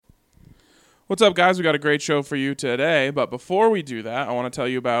What's up, guys? We got a great show for you today, but before we do that, I want to tell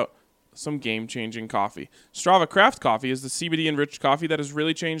you about some game-changing coffee. Strava Craft Coffee is the CBD-enriched coffee that has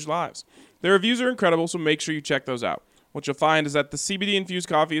really changed lives. Their reviews are incredible, so make sure you check those out. What you'll find is that the CBD-infused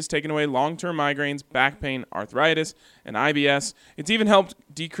coffee has taken away long-term migraines, back pain, arthritis, and IBS. It's even helped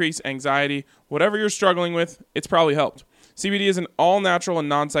decrease anxiety. Whatever you're struggling with, it's probably helped. CBD is an all-natural and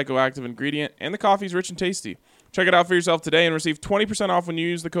non-psychoactive ingredient, and the coffee is rich and tasty. Check it out for yourself today and receive 20% off when you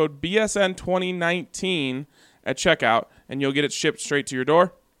use the code BSN2019 at checkout, and you'll get it shipped straight to your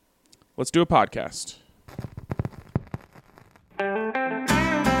door. Let's do a podcast.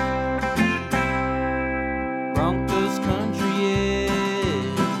 Broncos country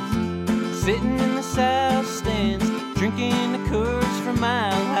is sitting in the south stands, drinking the Coors from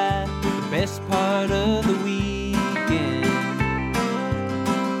Mile High. The best part of the weekend,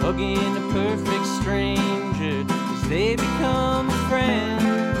 hugging a perfect stranger as they become a friend,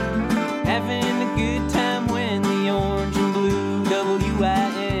 having a good time when the orange and blue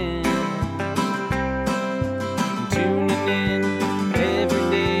WIN, tuning in every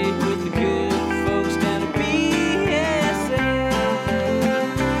day with the good folks down at BSN.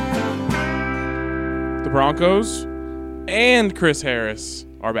 The Broncos and Chris Harris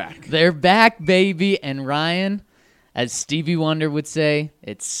are back. They're back, baby. And Ryan, as Stevie Wonder would say,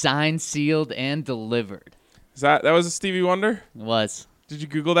 it's signed, sealed, and delivered. That was a Stevie Wonder? It was. Did you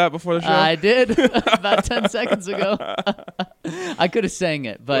Google that before the show? I did about 10 seconds ago. I could have sang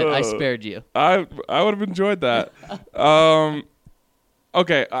it, but I spared you. I would have enjoyed that.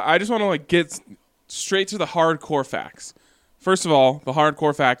 Okay, I just want to get straight to the hardcore facts. First of all, the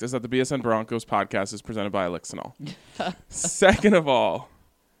hardcore fact is that the BSN Broncos podcast is presented by Elixinol. Second of all,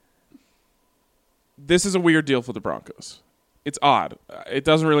 this is a weird deal for the Broncos. It's odd. It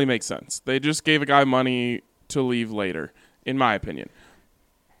doesn't really make sense. They just gave a guy money to leave later, in my opinion.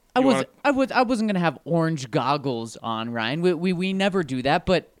 I wasn't gonna have orange goggles on, Ryan. We never do that,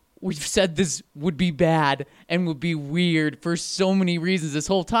 but we've said this would be bad and would be weird for so many reasons this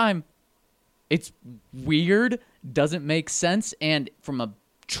whole time. It's weird, doesn't make sense, and from a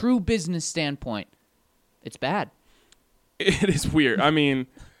true business standpoint, it's bad. It is weird. I mean,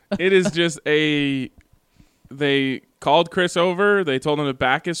 it is just they called Chris over, they told him to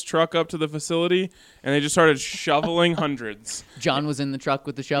back his truck up to the facility, and they just started shoveling hundreds. John was in the truck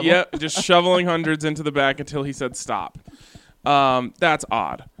with the shovel? Yeah, just shoveling hundreds into the back until he said stop. That's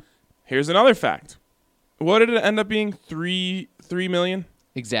odd. Here's another fact. What did it end up being? $3 million?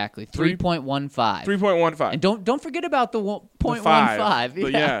 Exactly. 3.15. 3.15. And don't forget about the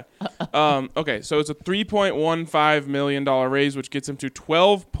 0.15. Yeah. Okay, so it's a $3.15 million raise, which gets him to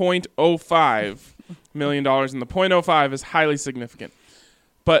 $12.05 million, and the 0.05 is highly significant.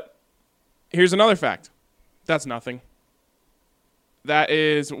 But here's another fact. That's nothing. That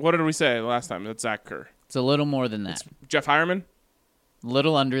is, what did we say last time? That's Zach Kerr. It's a little more than that. It's Jeff Hireman?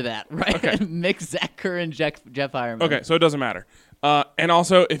 Little under that, right? Okay. Mix Zach Kerr and Jeff Hireman. Okay, so it doesn't matter. And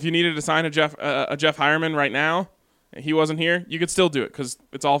also, if you needed to sign a Jeff Hireman right now, he wasn't here, you could still do it because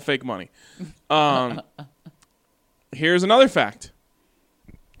it's all fake money. Here's another fact.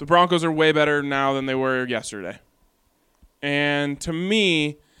 The Broncos are way better now than they were yesterday. And to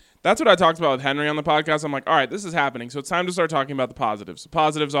me, that's what I talked about with Henry on the podcast. I'm like, all right, this is happening, so it's time to start talking about the positives. The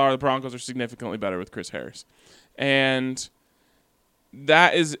positives are the Broncos are significantly better with Chris Harris. And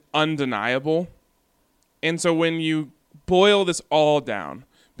that is undeniable. And so when you boil this all down,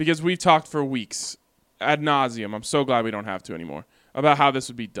 because we've talked for weeks ad nauseum, I'm so glad we don't have to anymore, about how this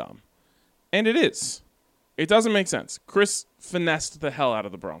would be dumb. And it is. It doesn't make sense. Chris finessed the hell out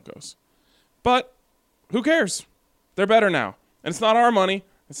of the Broncos. But who cares? They're better now. And it's not our money.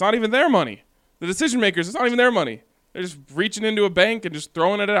 It's not even their money. The decision makers, it's not even their money. They're just reaching into a bank and just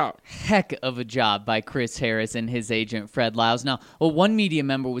throwing it out. Heck of a job by Chris Harris and his agent, Fred Lyles. Now, one media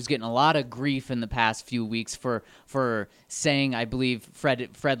member was getting a lot of grief in the past few weeks for saying, I believe,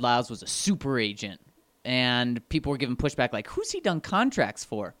 Fred Lyles was a super agent. And people were giving pushback like, who's he done contracts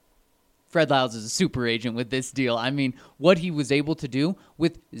for? Fred Lyles is a super agent with this deal. I mean, what he was able to do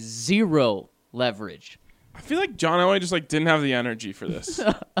with zero leverage. I feel like John Elway just didn't have the energy for this.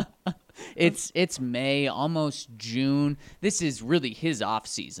 It's May, almost June. This is really his off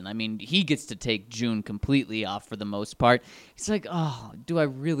season. I mean, he gets to take June completely off for the most part. He's like, oh, do I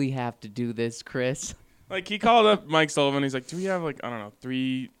really have to do this, Chris? He called up Mike Sullivan. He's like, do we have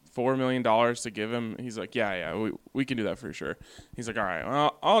 $3-4 million to give him? He's like, yeah, we can do that for sure. He's like, all right,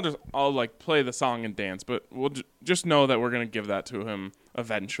 well, I'll play the song and dance, but we'll just know that we're gonna give that to him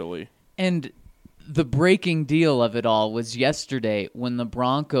eventually. And the breaking deal of it all was yesterday when the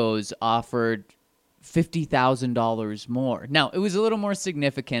Broncos offered $50,000 more. Now, it was a little more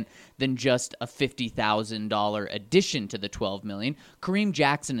significant than just a $50,000 addition to the $12 million. Kareem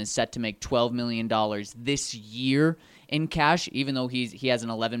Jackson is set to make $12 million this year in cash, even though he has an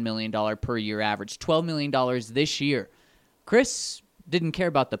 $11 million per year average. $12 million this year. Chris didn't care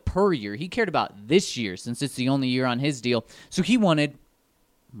about the per year. He cared about this year since it's the only year on his deal. So he wanted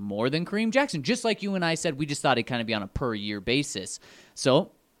more than Kareem Jackson. Just like you and I said, we just thought it'd kind of be on a per year basis.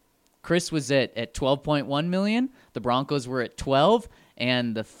 So Chris was at $12.1 million. The Broncos were at 12,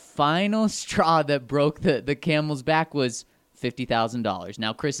 and the final straw that broke the camel's back was $50,000.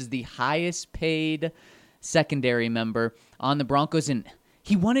 Now Chris is the highest paid secondary member on the Broncos, and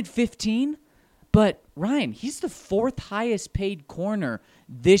he wanted 15. But Ryan, he's the fourth highest paid corner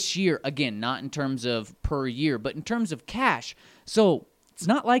this year. Again, not in terms of per year, but in terms of cash. So it's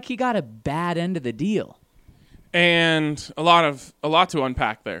not like he got a bad end of the deal. And a lot to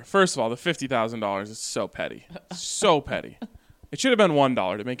unpack there. First of all, the $50,000 is so petty. So petty. It should have been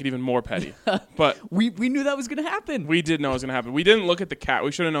 $1 to make it even more petty. But we knew that was going to happen. We did know it was going to happen. We didn't look at the cash.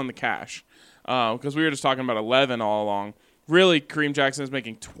 We should have known the cash because we were just talking about 11 all along. Really, Kareem Jackson is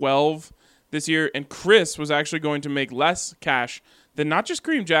making 12 this year, and Chris was actually going to make less cash than not just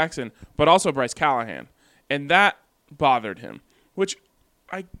Kareem Jackson, but also Bryce Callahan. And that bothered him, which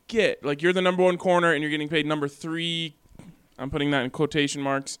I get. Like, you're the number one corner, and you're getting paid number 3. I'm putting that in quotation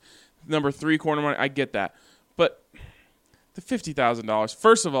marks. Number 3 corner money. I get that. But the $50,000,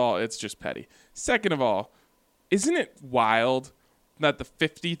 first of all, it's just petty. Second of all, isn't it wild that the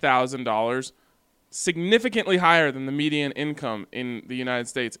 $50,000, significantly higher than the median income in the United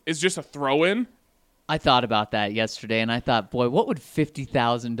States, is just a throw-in? I thought about that yesterday, and I thought, boy, what would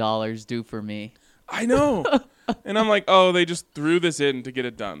 $50,000 do for me? I know. And I'm like, oh, they just threw this in to get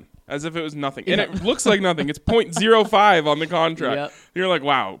it done, as if it was nothing. And it looks like nothing. It's 0.05 on the contract. Yep. You're like,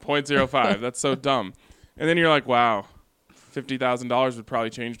 wow, 0.05. That's so dumb. And then you're like, wow, $50,000 would probably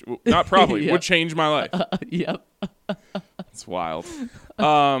change. Not probably, Yep. would change my life. Yep. It's wild.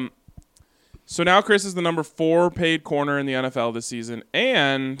 So now Chris is the number 4 paid corner in the NFL this season.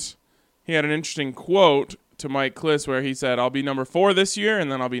 And he had an interesting quote to Mike Kliss where he said, I'll be number 4 this year,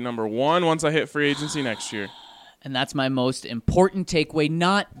 and then I'll be number 1 once I hit free agency next year. And that's my most important takeaway.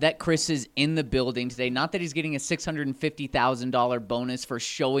 Not that Chris is in the building today. Not that he's getting a $650,000 bonus for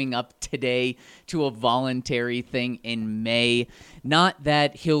showing up today to a voluntary thing in May. Not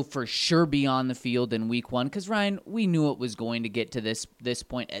that he'll for sure be on the field in week 1. Because, Ryan, we knew it was going to get to this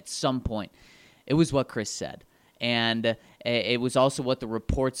point at some point. It was what Chris said. And it was also what the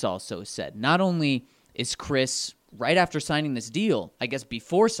reports also said. Not only is Chris, right after signing this deal, I guess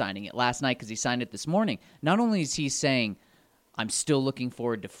before signing it last night because he signed it this morning, not only is he saying, I'm still looking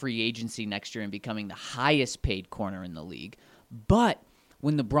forward to free agency next year and becoming the highest paid corner in the league, but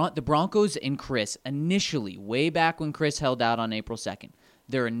when the Broncos and Chris initially, way back when Chris held out on April 2nd,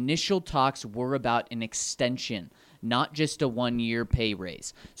 their initial talks were about an extension, not just a 1-year pay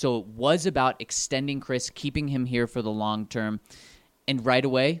raise. So it was about extending Chris, keeping him here for the long term. And right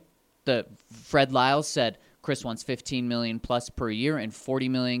away, Fred Lyles said Chris wants $15 million plus per year and $40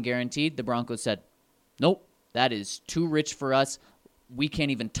 million guaranteed. The Broncos said, nope, that is too rich for us. We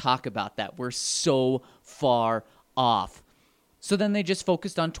can't even talk about that. We're so far off. So then they just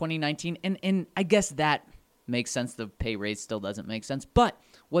focused on 2019, and I guess that makes sense. The pay raise still doesn't make sense. But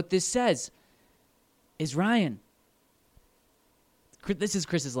what this says is, Ryan, this is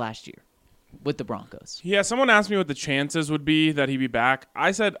Chris's last year with the Broncos. Yeah, someone asked me what the chances would be that he'd be back.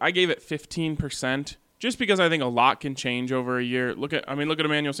 I said I gave it 15%, just because I think a lot can change over a year. Look at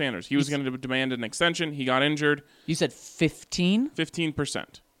Emmanuel Sanders. He was going to demand an extension. He got injured. You said 15? 15%.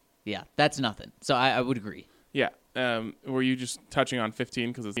 Yeah, that's nothing. So I would agree. Yeah. Were you just touching on 15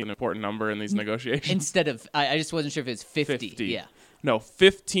 because it's an important number in these negotiations? Instead of, I just wasn't sure if it's 50. Yeah. No,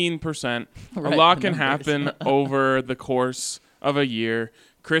 15%. Right, a lot can happen over the course of a year.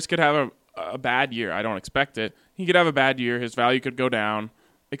 Chris could have a bad year. I don't expect it. He could have a bad year. His value could go down,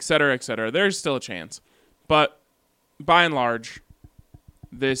 et cetera, et cetera. There's still a chance. But by and large,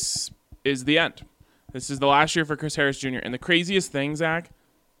 this is the end. This is the last year for Chris Harris Jr. And the craziest thing, Zach,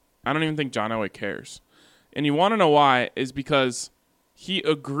 I don't even think John Elway cares. And you want to know why is because he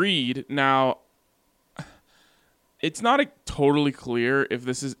agreed. Now, it's not totally clear if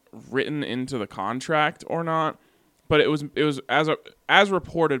this is written into the contract or not, but it was as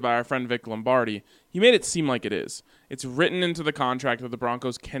reported by our friend Vic Lombardi. He made it seem like it is. It's written into the contract that the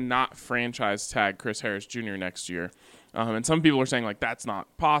Broncos cannot franchise tag Chris Harris Jr. next year. And some people are saying, like, that's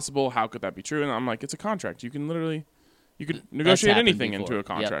not possible. How could that be true? And I'm like, it's a contract. You could negotiate anything into a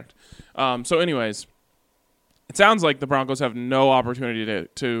contract. Yep. So anyways, it sounds like the Broncos have no opportunity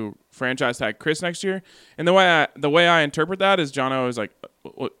to franchise tag Chris next year. And the way I interpret that is John Elway is like,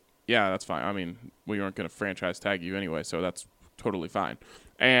 well, yeah, that's fine. I mean, we weren't going to franchise tag you anyway, so that's totally fine.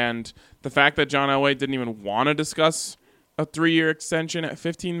 And the fact that John Elway didn't even want to discuss a 3-year extension at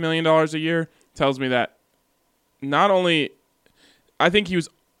 $15 million a year tells me that not only I think he was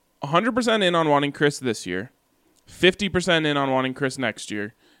 100% in on wanting Chris this year, 50% in on wanting Chris next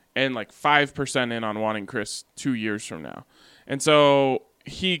year, and like 5% in on wanting Chris 2 years from now. And so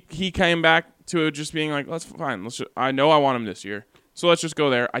he came back to it just being like, that's fine. I know I want him this year, so let's just go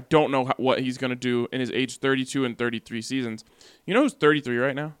there. I don't know what he's going to do in his age 32 and 33 seasons. You know who's 33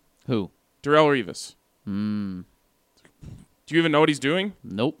 right now? Who? Darrelle Revis. Do you even know what he's doing?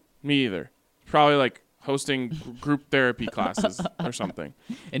 Nope. Me either. Probably like hosting group therapy classes or something.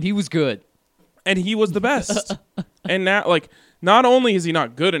 And he was good. And he was the best. And now, like, not only is he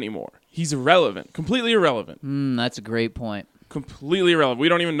not good anymore, he's irrelevant. Completely irrelevant. That's a great point. Completely irrelevant. We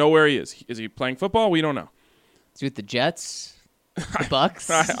don't even know where he is. Is he playing football? We don't know. Is he with the Jets? The Bucks?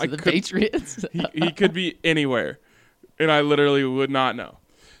 The Patriots? he could be anywhere. And I literally would not know.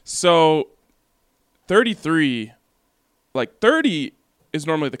 So, 33, like 30 is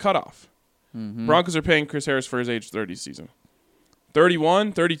normally the cutoff. Broncos are paying Chris Harris for his age 30 season.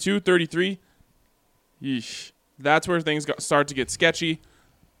 31, 32, 33. Yeesh. That's where things start to get sketchy.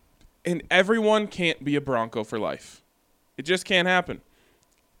 And everyone can't be a Bronco for life. It just can't happen.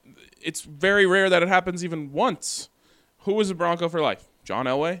 It's very rare that it happens even once. Who was a Bronco for life? John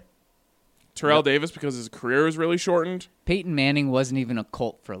Elway? Terrell Davis because his career was really shortened? Peyton Manning wasn't even a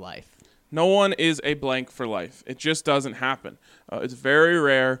Colt for life. No one is a blank for life. It just doesn't happen. It's very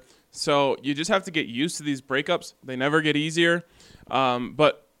rare. So you just have to get used to these breakups. They never get easier.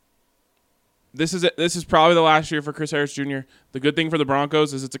 But this is it. This is probably the last year for Chris Harris Jr. The good thing for the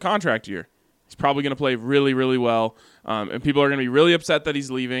Broncos is it's a contract year. He's probably going to play really, really well. And people are going to be really upset that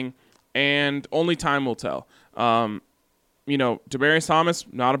he's leaving. And only time will tell. Demaryius Thomas,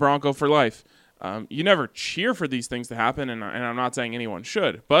 not a Bronco for life. You never cheer for these things to happen, and I'm not saying anyone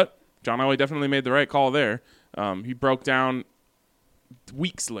should. But John Elway definitely made the right call there. He broke down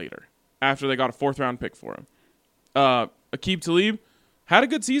weeks later after they got a 4th-round pick for him. Aqib Talib had a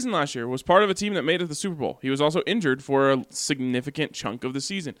good season last year, was part of a team that made it to the Super Bowl. He was also injured for a significant chunk of the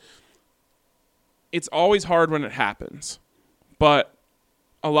season. It's always hard when it happens. But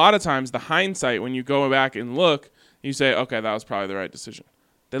a lot of times, the hindsight, when you go back and look, you say, okay, that was probably the right decision.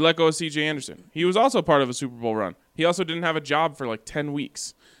 They let go of C.J. Anderson. He was also part of a Super Bowl run. He also didn't have a job for like 10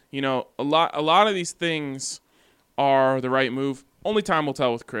 weeks. You know, a lot of these things are the right move. Only time will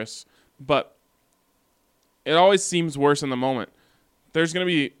tell with Chris. But it always seems worse in the moment. There's going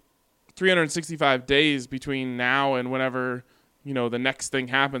to be 365 days between now and whenever, the next thing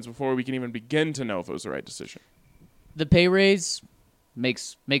happens before we can even begin to know if it was the right decision. The pay raise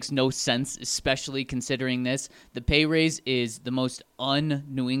makes no sense, especially considering this. The pay raise is the most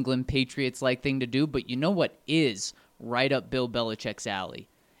un-New England Patriots-like thing to do, but you know what is right up Bill Belichick's alley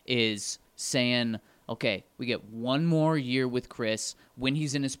is saying, okay, we get one more year with Chris when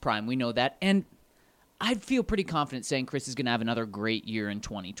he's in his prime. We know that. And I'd feel pretty confident saying Chris is going to have another great year in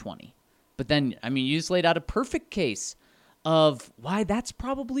 2020. But then, you just laid out a perfect case of why that's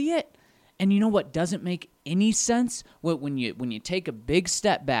probably it. And you know what doesn't make any sense? When you take a big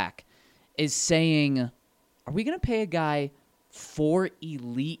step back is saying, are we going to pay a guy 4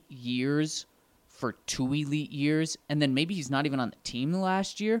 elite years for 2 elite years, and then maybe he's not even on the team the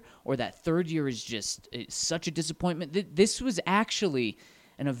last year, or that 3rd year is just such a disappointment? This was actually,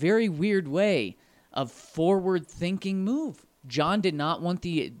 in a very weird way, a forward-thinking move. John did not want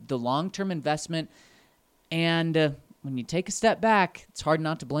the long-term investment, and when you take a step back, it's hard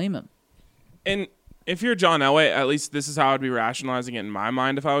not to blame him. And if you're John Elway, at least this is how I'd be rationalizing it in my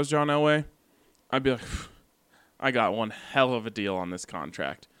mind if I was John Elway. I'd be like, I got one hell of a deal on this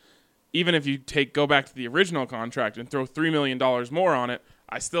contract. Even if you go back to the original contract and throw $3 million more on it,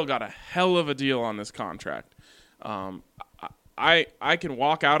 I still got a hell of a deal on this contract. I can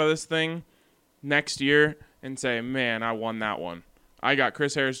walk out of this thing next year and say, man, I won that one. I got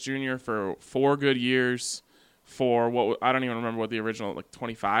Chris Harris Jr. for 4 good years for what I don't even remember what the original, like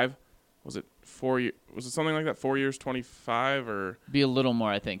 25. Was it 4 years? Was it something like that? 4 years, 25, or be a little more,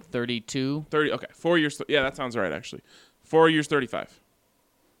 I think. 32. 30. Okay, 4 years. Yeah, that sounds right. Actually, 4 years, 35.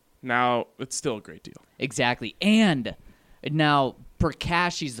 Now it's still a great deal. Exactly, and now per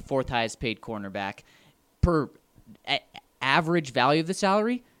cash, he's the 4th highest paid cornerback. Per average value of the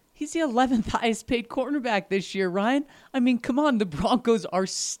salary, he's the 11th highest paid cornerback this year, Ryan. Come on, the Broncos are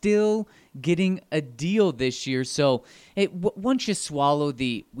still getting a deal this year. So once you swallow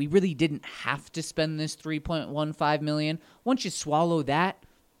we really didn't have to spend this $3.15 million. Once you swallow that,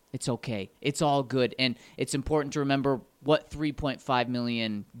 It's okay. It's all good. And it's important to remember what $3.5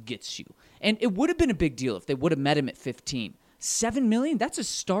 million gets you. And it would have been a big deal if they would have met him at 15. $7 million, that's a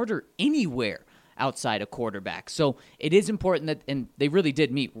starter anywhere outside a quarterback. So it is important that, and they really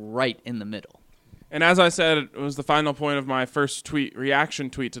did meet right in the middle. And as I said, it was the final point of my first reaction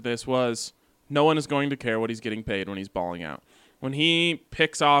tweet to this was, no one is going to care what he's getting paid when he's balling out. When he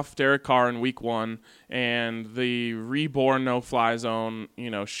picks off Derek Carr in week 1 and the reborn no-fly zone,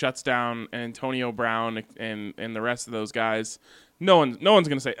 shuts down Antonio Brown and the rest of those guys, no one's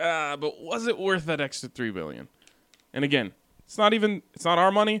going to say, but was it worth that extra $3 billion? And again, it's not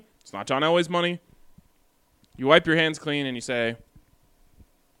our money. It's not John Elway's money. You wipe your hands clean and you say,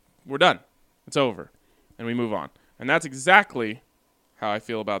 we're done. It's over. And we move on. And that's exactly how I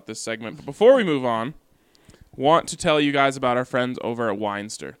feel about this segment. But before we move on, want to tell you guys about our friends over at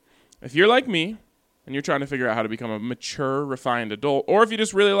Winester. If you're like me and you're trying to figure out how to become a mature, refined adult, or if you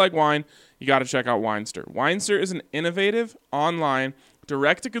just really like wine, you got to check out Winester. Winester is an innovative, online,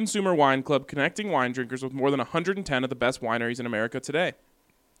 direct-to-consumer wine club connecting wine drinkers with more than 110 of the best wineries in America today.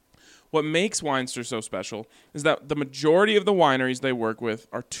 What makes Winester so special is that the majority of the wineries they work with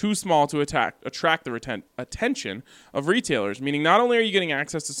are too small to attract the attention of retailers, meaning not only are you getting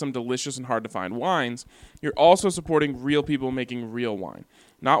access to some delicious and hard-to-find wines, you're also supporting real people making real wine,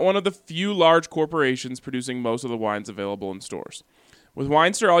 not one of the few large corporations producing most of the wines available in stores. With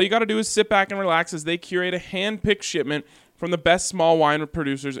Winester, all you got to do is sit back and relax as they curate a hand-picked shipment from the best small wine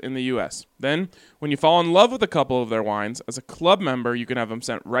producers in the U.S. Then, when you fall in love with a couple of their wines, as a club member, you can have them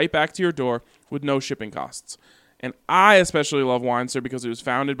sent right back to your door with no shipping costs. And I especially love Winester because it was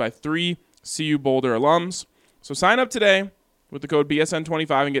founded by 3 CU Boulder alums. So sign up today with the code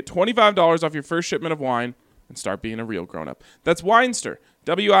BSN25 and get $25 off your first shipment of wine and start being a real grown-up. That's Winester,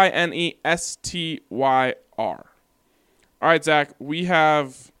 Winestyr. All right, Zach, we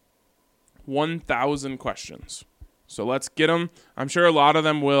have 1,000 questions. So let's get them. I'm sure a lot of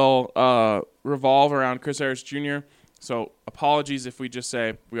them will revolve around Chris Harris Jr., so apologies if we just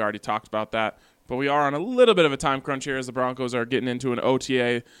say we already talked about that. But we are on a little bit of a time crunch here as the Broncos are getting into an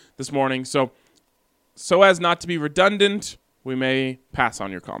OTA this morning. So as not to be redundant, we may pass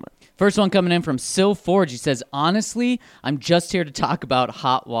on your comment. First one coming in from Sil Forge. He says, honestly, I'm just here to talk about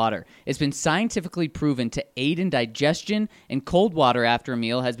hot water. It's been scientifically proven to aid in digestion, and cold water after a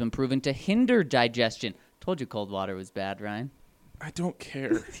meal has been proven to hinder digestion. Told you cold water was bad, Ryan. I don't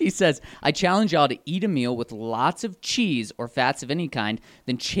care. He says, I challenge y'all to eat a meal with lots of cheese or fats of any kind,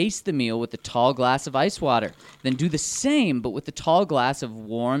 then chase the meal with a tall glass of ice water. Then do the same, but with a tall glass of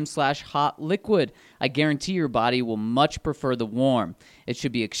warm/hot liquid. I guarantee your body will much prefer the warm. It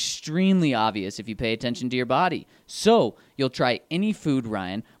should be extremely obvious if you pay attention to your body. So, you'll try any food,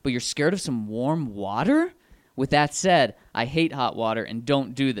 Ryan, but you're scared of some warm water? With that said, I hate hot water and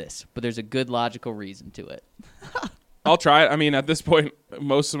don't do this, but there's a good logical reason to it. I'll try it. I mean, at this point,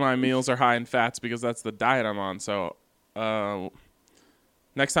 most of my meals are high in fats because that's the diet I'm on. So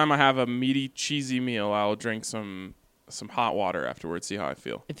next time I have a meaty, cheesy meal, I'll drink some hot water afterwards, see how I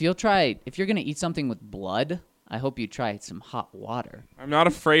feel. If you're going to eat something with blood, I hope you try some hot water. I'm not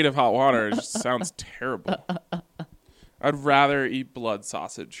afraid of hot water. It just sounds terrible. I'd rather eat blood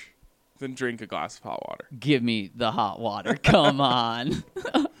sausage than drink a glass of hot water. Give me the hot water. Come on.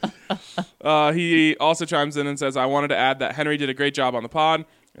 He also chimes in and says, I wanted to add that Henry did a great job on the pod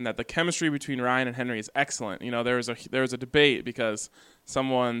and that the chemistry between Ryan and Henry is excellent. There was a debate because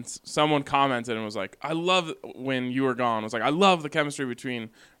someone commented and was like, I love when you were gone. I was like, I love the chemistry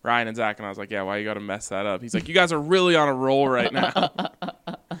between Ryan and Zach. And I was like, yeah, why you got to mess that up? He's like, you guys are really on a roll right now.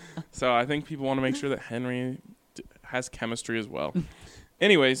 So I think people want to make sure that Henry has chemistry as well.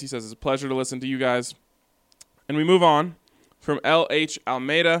 Anyways, he says, it's a pleasure to listen to you guys. And we move on from L.H.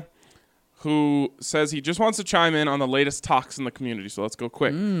 Almeida, who says he just wants to chime in on the latest talks in the community. So let's go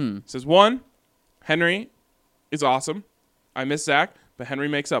quick. He says, 1, Henry is awesome. I miss Zach, but Henry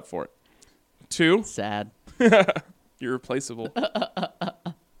makes up for it. 2. Sad. You're replaceable.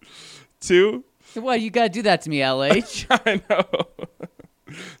 2. Why you got to do that to me, LH? I know.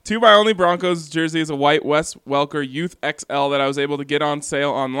 2, my only Broncos jersey is a white Wes Welker Youth XL that I was able to get on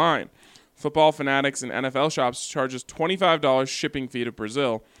sale online. Football Fanatics and NFL Shops charges $25 shipping fee to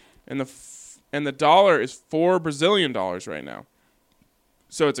Brazil, and the dollar is 4 Brazilian dollars right now.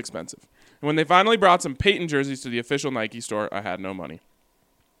 So it's expensive. And when they finally brought some Peyton jerseys to the official Nike store, I had no money.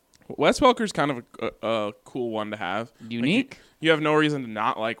 Wes Welker's kind of a cool one to have. Unique. Like you have no reason to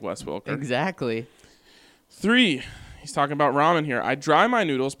not like Wes Welker. Exactly. 3, he's talking about ramen here. I dry my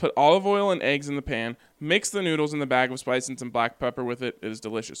noodles, put olive oil and eggs in the pan, mix the noodles in the bag of spice and some black pepper with it. It is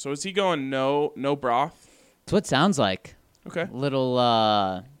delicious. So is he going no broth? That's what it sounds like. Okay.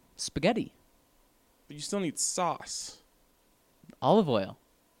 Little Spaghetti. But you still need sauce. Olive oil.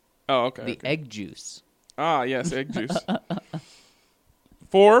 Oh, okay. The egg juice. Ah, yes, egg juice.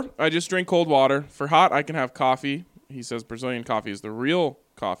 4, I just drink cold water. For hot, I can have coffee. He says Brazilian coffee is the real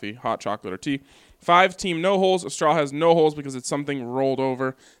coffee, hot chocolate or tea. 5, team no holes. A straw has no holes because it's something rolled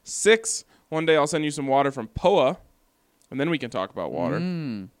over. 6, one day I'll send you some water from POA, and then we can talk about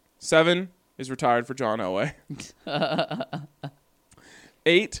water. 7 is retired for John Elway.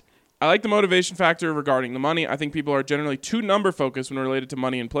 8, I like the motivation factor regarding the money. I think people are generally too number focused when related to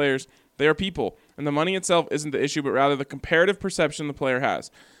money and players. They are people, and the money itself isn't the issue, but rather the comparative perception the player has.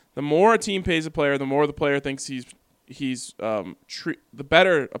 The more a team pays a player, the more the player thinks the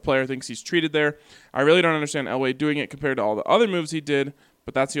better a player thinks he's treated there. I really don't understand Elway doing it compared to all the other moves he did,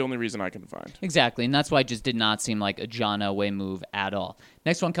 but that's the only reason I can find. Exactly, and that's why it just did not seem like a John Elway move at all.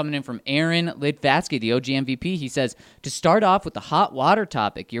 Next one coming in from Aaron Litvatsky, the OG MVP. He says, to start off with the hot water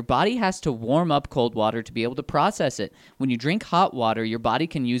topic, your body has to warm up cold water to be able to process it. When you drink hot water, your body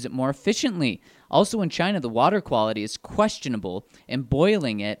can use it more efficiently. Also in China, the water quality is questionable, and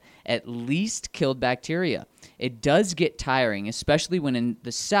boiling it at least killed bacteria. It does get tiring, especially when in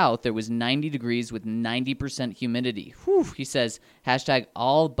the south there was 90 degrees with 90% humidity. Whew, he says, hashtag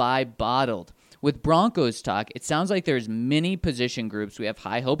all buy bottled. With Broncos talk, it sounds like there's many position groups we have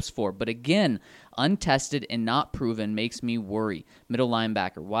high hopes for, but again, untested and not proven makes me worry. Middle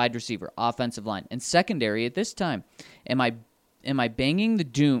linebacker, wide receiver, offensive line, and secondary at this time. Am I banging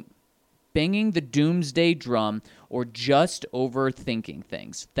the doomsday drum or just overthinking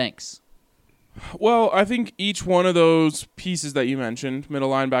things? Thanks. Well, I think each one of those pieces that you mentioned,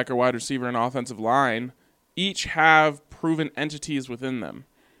 middle linebacker, wide receiver, and offensive line, each have proven entities within them.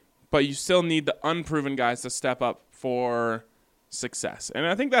 But you still need the unproven guys to step up for success. And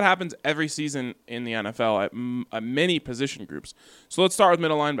I think that happens every season in the NFL at many position groups. So let's start with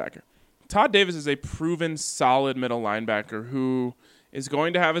middle linebacker. Todd Davis is a proven solid middle linebacker who is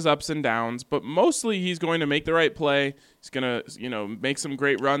going to have his ups and downs, but mostly he's going to make the right play. He's going to, make some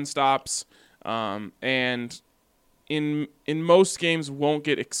great run stops, and in most games won't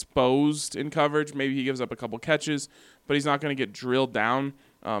get exposed in coverage. Maybe he gives up a couple catches, but he's not going to get drilled down.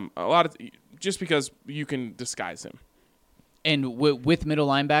 Just because you can disguise him. And with middle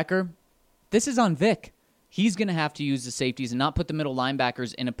linebacker, this is on Vic. He's going to have to use the safeties and not put the middle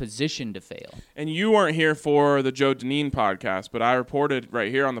linebackers in a position to fail. And you weren't here for the Joe Dineen podcast, but I reported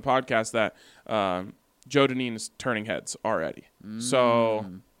right here on the podcast that Joe Dineen is turning heads already. So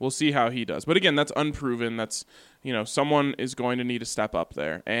we'll see how he does. But again, that's unproven. That's, someone is going to need to step up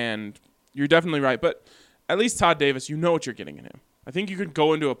there. And you're definitely right. But at least Todd Davis, you know what you're getting in him. I think you could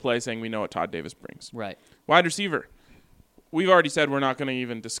go into a play saying we know what Todd Davis brings. Right. Wide receiver. We've already said we're not going to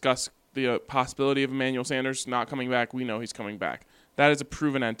even discuss the possibility of Emmanuel Sanders not coming back. We know he's coming back. That is a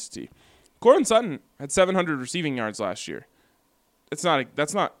proven entity. Courtland Sutton had 700 receiving yards last year. That's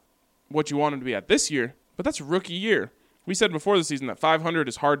not what you want him to be at this year, but that's rookie year. We said before the season that 500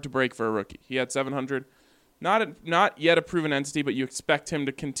 is hard to break for a rookie. He had 700. Not yet a proven entity, but you expect him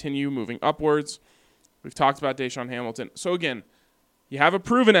to continue moving upwards. We've talked about Deshaun Hamilton. So again, you have a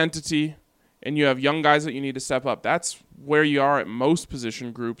proven entity, and you have young guys that you need to step up. That's where you are at most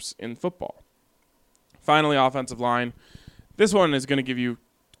position groups in football. Finally, offensive line. This one is going to give you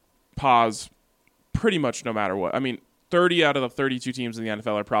pause pretty much no matter what. 30 out of the 32 teams in the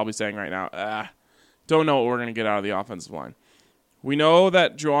NFL are probably saying right now, don't know what we're going to get out of the offensive line. We know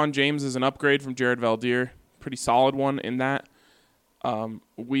that Juwan James is an upgrade from Jared Valdir. Pretty solid one in that.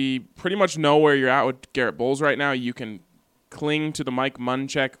 We pretty much know where you're at with Garrett Bowles right now. You can cling to the Mike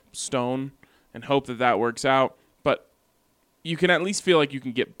Munchak stone and hope that works out. But you can at least feel like you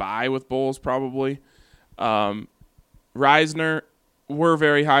can get by with Bowles probably. Reisner, we're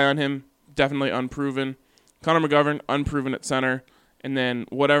very high on him. Definitely unproven. Connor McGovern, unproven at center. And then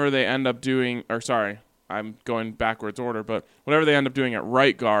whatever they end up doing, I'm going backwards order, but whatever they end up doing at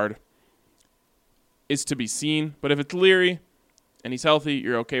right guard is to be seen. But if it's Leary and he's healthy,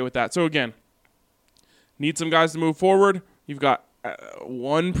 you're okay with that. So again, need some guys to move forward. You've got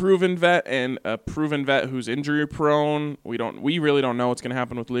one proven vet and a proven vet who's injury prone. We really don't know what's going to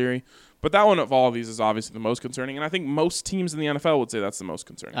happen with Leary. But that one of all of these is obviously the most concerning, and I think most teams in the NFL would say that's the most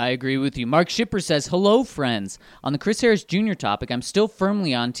concerning. I agree with you. Mark Shipper says, hello, friends. On the Chris Harris Jr. topic, I'm still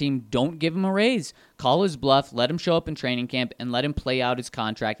firmly on team don't give him a raise. Call his bluff, let him show up in training camp, and let him play out his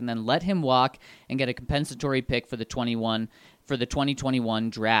contract, and then let him walk and get a compensatory pick for the 2021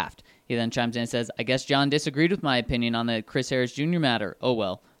 draft. He then chimes in and says, I guess John disagreed with my opinion on the Chris Harris Jr. matter. Oh,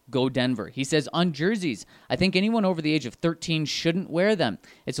 well. Go Denver. He says, on jerseys, I think anyone over the age of 13 shouldn't wear them.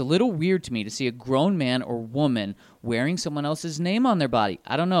 It's a little weird to me to see a grown man or woman wearing someone else's name on their body.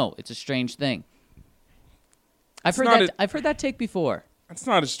 I don't know. It's a strange thing. I've heard that take before. It's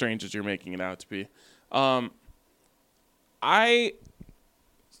not as strange as you're making it out to be. I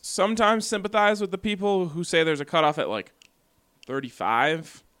sometimes sympathize with the people who say there's a cutoff at like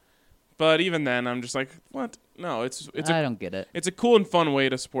 35, but even then, I'm just like, what? No, I don't get it. It's a cool and fun way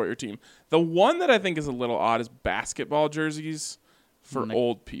to support your team. The one that I think is a little odd is basketball jerseys for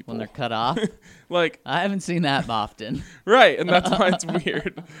old people when they're cut off. Like, I haven't seen that often. Right, and that's why it's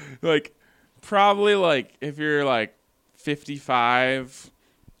weird. Like, probably like if you're like 55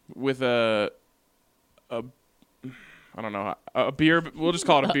 with a I don't know, a beer, we'll just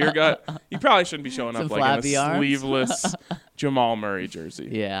call it a beer gut. You probably shouldn't be showing up like in a sleeveless Jamal Murray jersey.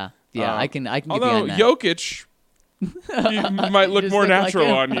 Yeah, I can get although behind that. Jokic he might look more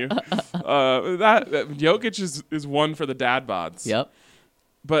natural on you. That Jokic is one for the dad bods. Yep.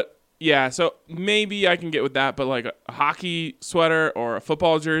 But yeah, so maybe I can get with that, but like a hockey sweater or a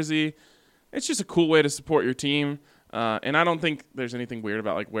football jersey, it's just a cool way to support your team. And I don't think there's anything weird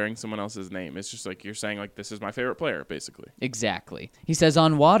about like wearing someone else's name. It's just like you're saying like this is my favorite player, basically. Exactly. He says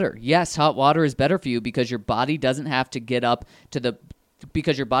on water, yes, hot water is better for you because your body doesn't have to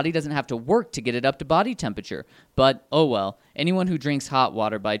work to get it up to body temperature. But oh well, anyone who drinks hot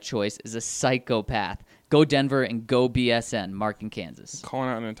water by choice is a psychopath. Go Denver and go BSN. Mark in Kansas. Calling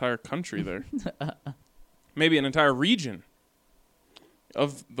out an entire country there. Maybe an entire region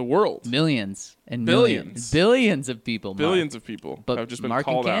of the world. Millions and billions. Billions of people. Billions Mark. of people But have just been Mark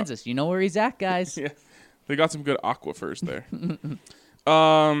called in Kansas, out. you know where he's at, guys. Yeah, they got some good aquifers there.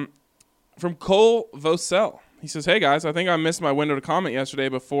 From Cole Vosell. He says, hey, guys, I think I missed my window to comment yesterday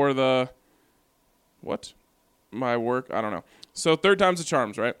before my work? I don't know. So third time's the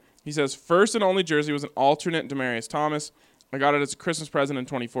charms, right? He says, first and only jersey was an alternate Demaryius Thomas. I got it as a Christmas present in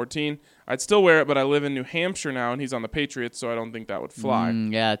 2014. I'd still wear it, but I live in New Hampshire now, and he's on the Patriots, so I don't think that would fly.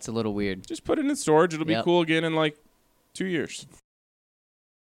 Yeah, it's a little weird. Just put it in storage. It'll be cool again in like 2 years.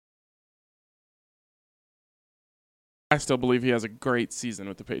 I still believe he has a great season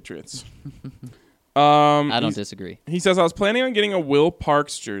with the Patriots. I don't disagree. He says, I was planning on getting a Will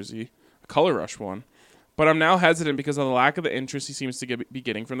Parks jersey, a Color Rush one, but I'm now hesitant because of the lack of the interest he seems to be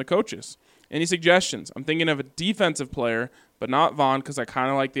getting from the coaches. Any suggestions? I'm thinking of a defensive player, but not Vaughn because I kind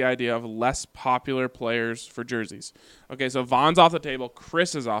of like the idea of less popular players for jerseys. Okay, so Vaughn's off the table.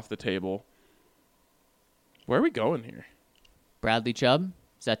 Chris is off the table. Where are we going here? Bradley Chubb?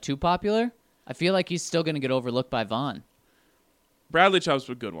 Is that too popular? I feel like he's still going to get overlooked by Vaughn. Bradley Chubb's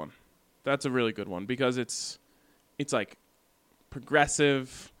a good one. That's a really good one because it's like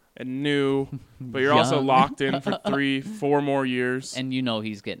progressive and new, but you're also locked in for 3-4 more years. And you know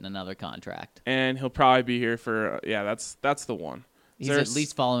he's getting another contract. And he'll probably be here for, that's the one. He's at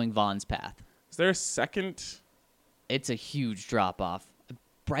least following Vaughn's path. Is there a second? It's a huge drop-off.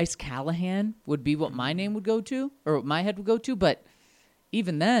 Bryce Callahan would be what my name would go to, or what my head would go to, but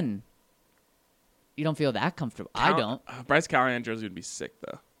even then, you don't feel that comfortable. I don't. Bryce Callahan jersey would be sick,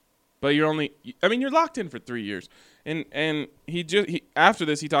 though. But you're locked in for 3 years. And he after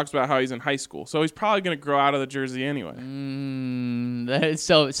this, he talks about how he's in high school. So he's probably going to grow out of the jersey anyway.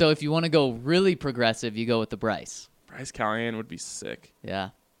 So if you want to go really progressive, you go with the Bryce. Bryce Callahan would be sick. Yeah.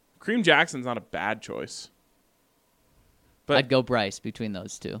 Kareem Jackson's not a bad choice. But I'd go Bryce between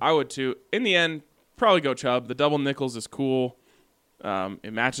those two. I would too. In the end, probably go Chubb. The double nickels is cool.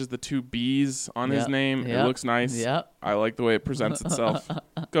 It matches the 2 B's on his name. It looks nice. Yep. I like the way it presents itself.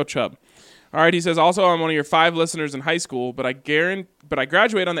 Go Chubb. All right, he says, also, I'm one of your 5 listeners in high school, but I graduate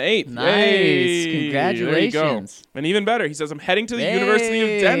on the 8th. Nice. Yay. Congratulations. There you go. And even better, he says, I'm heading to the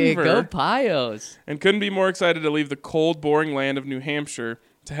University of Denver. Go Pios. And couldn't be more excited to leave the cold, boring land of New Hampshire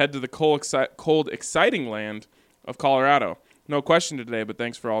to head to the cold, exciting land of Colorado. No question today, but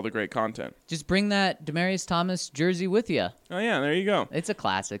thanks for all the great content. Just bring that Demaryius Thomas jersey with you. Oh, yeah, there you go. It's a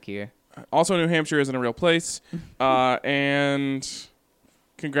classic here. Also, New Hampshire isn't a real place. And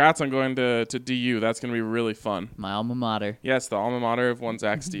congrats on going to DU. That's going to be really fun. My alma mater. Yes, the alma mater of one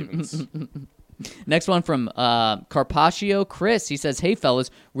Zach Stevens. Next one from Carpaccio Chris. He says, hey, fellas,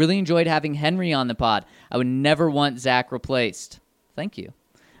 really enjoyed having Henry on the pod. I would never want Zach replaced. Thank you.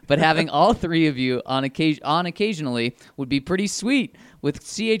 But having all 3 of you on occasionally would be pretty sweet. With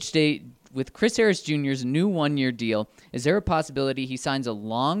with Chris Harris Jr.'s new 1-year deal, is there a possibility he signs a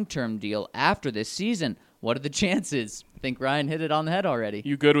long-term deal after this season? What are the chances? I think Ryan hit it on the head already.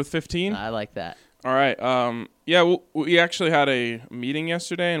 You good with 15? I like that. All right. We actually had a meeting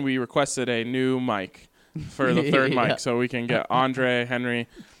yesterday, and we requested a new mic. for the third Yeah. mic so we can get Andre, Henry.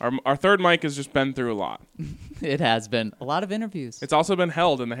 Our third mic has just been through a lot. It has been a lot of interviews. It's also been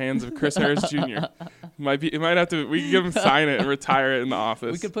held in the hands of Chris Harris Jr. It might have to. We can give him sign it and retire it in the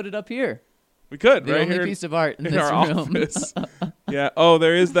office. We could put it up here. We could The right only here piece of art in in this our room. office. Yeah. Oh,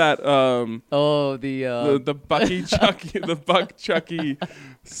 there is that. The The Buck Chucky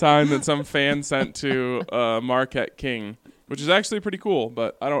sign that some fan sent to Marquette King, which is actually pretty cool,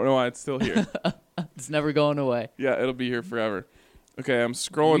 but I don't know why it's still here. it's never going away. Yeah, it'll be here forever. Okay, I'm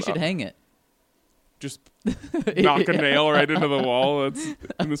scrolling. We should up. hang it. Just knock a nail right into the wall that's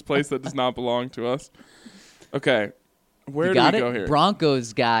in this place that does not belong to us. Okay, where You do got we it? go here?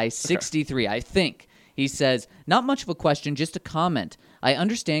 Broncos guy, 63, I think. He says, not much of a question, just a comment. I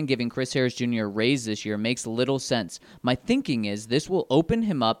understand giving Chris Harris Jr. a raise this year makes little sense. My thinking is this will open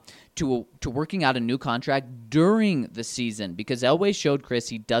him up to working out a new contract during the season because Elway showed Chris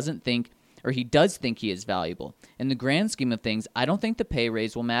he does think he is valuable. In the grand scheme of things, I don't think the pay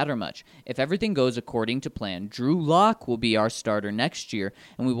raise will matter much. If everything goes according to plan, Drew Lock will be our starter next year,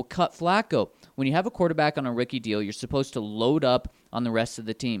 and we will cut Flacco. When you have a quarterback on a rookie deal, you're supposed to load up on the rest of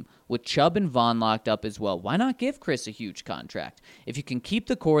the team. With Chubb and Vaughn locked up as well, why not give Chris a huge contract? If you can keep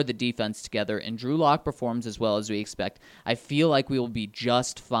the core of the defense together and Drew Lock performs as well as we expect, I feel like we will be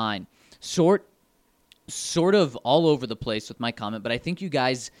just fine. Sort of all over the place with my comment, but I think you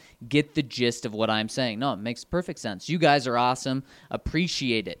guys get the gist of what I'm saying. No, it makes perfect sense. You guys are awesome.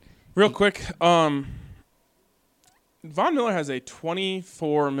 Appreciate it. Real quick, Von Miller has a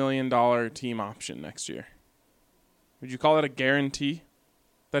 $24 million team option next year. Would you call that a guarantee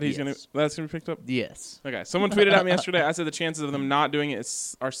that he's Yes. that's gonna be picked up? Yes. Okay. Someone tweeted at me yesterday. I said the chances of them not doing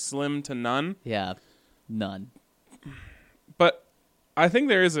it are slim to none. Yeah. None. But I think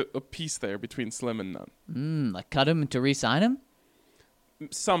there is a piece there between slim and none. Like cut him to re-sign him?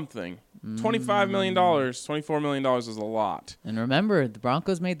 Something. $25 million, $24 million is a lot. And remember, the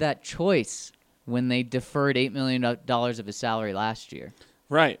Broncos made that choice when they deferred $8 million of his salary last year.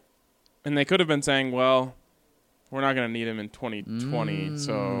 Right. And they could have been saying, well, we're not going to need him in 2020,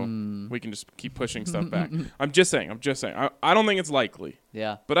 so we can just keep pushing stuff back. I'm just saying. I don't think it's likely.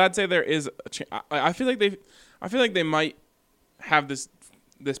 Yeah. But I'd say there is a chance. I feel like they might have this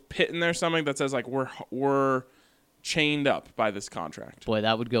pit in their stomach that says like we're chained up by this contract. Boy,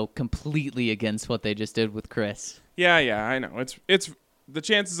 that would go completely against what they just did with Chris. Yeah, I know. It's the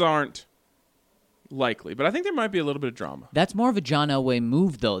chances aren't likely, but I think there might be a little bit of drama. That's more of a John Elway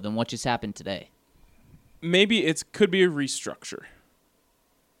move, though, than what just happened today. Maybe could be a restructure.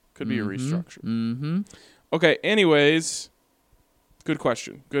 Mm-hmm. Okay, anyways, good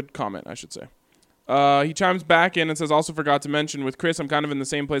question. Good comment, I should say. He chimes back in and says, also forgot to mention, with Chris, I'm kind of in the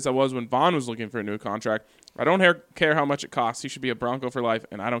same place I was when Vaughn was looking for a new contract. I don't care how much it costs. He should be a Bronco for life,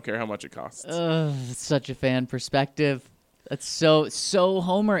 and I don't care how much it costs. That's such a fan perspective. That's so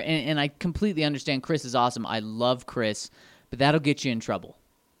Homer, and I completely understand. Chris is awesome. I love Chris, but that'll get you in trouble.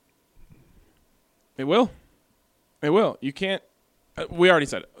 It will. You can't. We already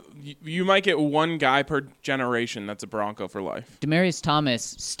said it. You might get one guy per generation that's a Bronco for life. Demaryius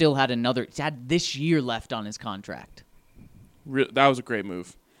Thomas still had this year left on his contract. That was a great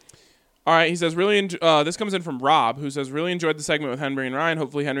move. All right, he says, this comes in from Rob, who says, really enjoyed the segment with Henry and Ryan.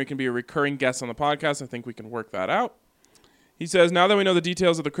 Hopefully Henry can be a recurring guest on the podcast. I think we can work that out. He says, now that we know the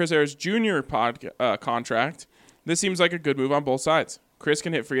details of the Chris Harris Jr. contract, this seems like a good move on both sides. Chris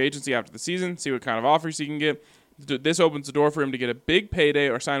can hit free agency after the season, see what kind of offers he can get. This opens the door for him to get a big payday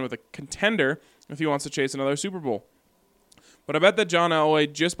or sign with a contender if he wants to chase another Super Bowl. But I bet that John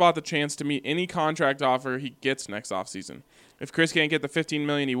Elway just bought the chance to meet any contract offer he gets next offseason. If Chris can't get the $15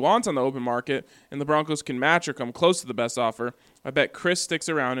 million he wants on the open market and the Broncos can match or come close to the best offer, I bet Chris sticks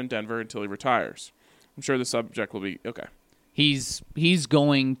around in Denver until he retires. I'm sure the subject will be okay. He's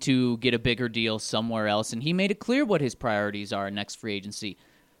going to get a bigger deal somewhere else, and he made it clear what his priorities are next free agency,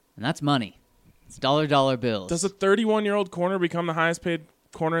 and that's money. It's dollar bills. Does a 31-year-old corner become the highest paid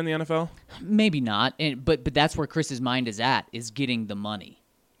corner in the NFL? Maybe not, but that's where Chris's mind is getting the money.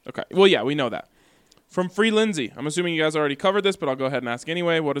 Okay. Well, yeah, we know that. From Free Lindsay, I'm assuming you guys already covered this, but I'll go ahead and ask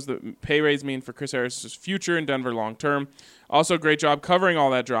anyway. What does the pay raise mean for Chris Harris's future in Denver long term? Also, great job covering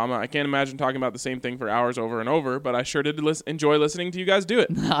all that drama. I can't imagine talking about the same thing for hours over and over, but I sure did enjoy listening to you guys do it.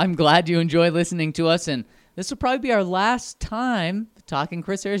 I'm glad you enjoy listening to us, and this will probably be our last time talking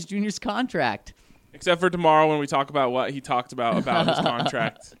Chris Harris Jr.'s contract. Except for tomorrow when we talk about what he talked about his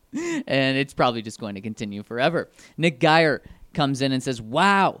contract. And it's probably just going to continue forever. Nick Geyer comes in and says,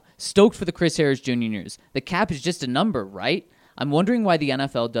 wow, stoked for the Chris Harris Jr. news. The cap is just a number, right? I'm wondering why the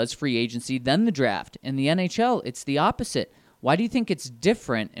NFL does free agency, then the draft. In the NHL, it's the opposite. Why do you think it's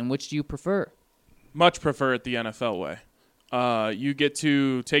different, and which do you prefer? much prefer it the NFL way. You get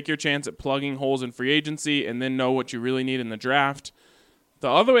to take your chance at plugging holes in free agency and then know what you really need in the draft. The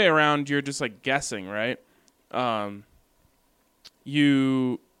other way around, you're just like guessing, right?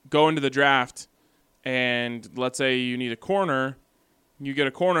 You go into the draft and let's say you need a corner, you get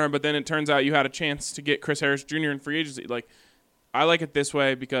a corner, but then it turns out you had a chance to get Chris Harris Jr. in free agency. Like, I like it this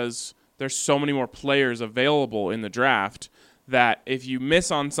way because there's so many more players available in the draft that if you miss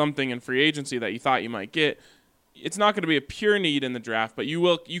on something in free agency that you thought you might get, it's not going to be a pure need in the draft, but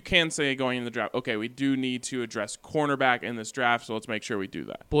you can say going in the draft, okay, we do need to address cornerback in this draft, so let's make sure we do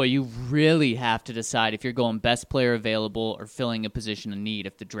that. Boy, you really have to decide if you're going best player available or filling a position of need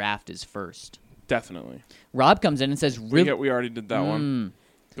if the draft is first. Definitely. Rob comes in and says, We already did that one.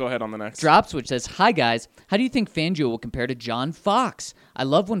 Go ahead on the next. Dropswitch says, hi, guys. How do you think Fangio will compare to John Fox? I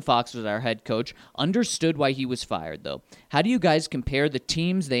love when Fox was our head coach. Understood why he was fired, though. How do you guys compare the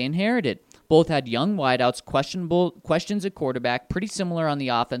teams they inherited? Both had young wideouts, questionable questions at quarterback, pretty similar on the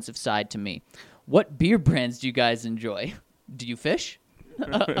offensive side to me. What beer brands do you guys enjoy? Do you fish?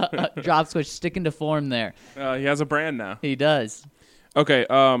 Dropswitch sticking to form there. He has a brand now. He does. Okay,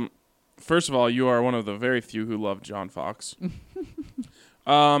 first of all, you are one of the very few who love John Fox.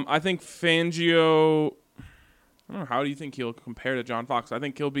 I think Fangio, I don't know, how do you think he'll compare to John Fox? I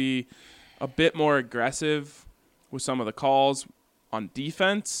think he'll be a bit more aggressive with some of the calls on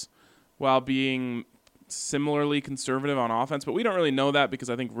defense while being similarly conservative on offense. But we don't really know that because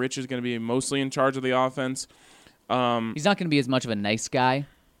I think Rich is going to be mostly in charge of the offense. He's not going to be as much of a nice guy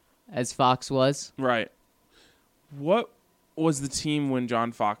as Fox was. Right. What was the team when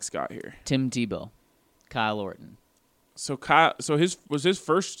John Fox got here? Tim Tebow, Kyle Orton. So his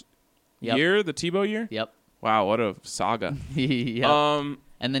first year, the Tebow year? Yep. Wow, what a saga. Yep.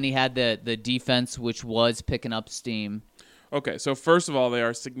 And then he had the defense, which was picking up steam. Okay, so first of all, they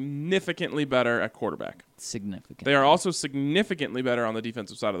are significantly better at quarterback. Significant. They are also significantly better on the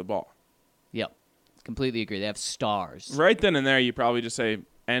defensive side of the ball. Yep. Completely agree. They have stars. Right then and there, you probably just say,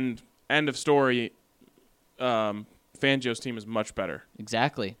 end of story, Fangio's team is much better.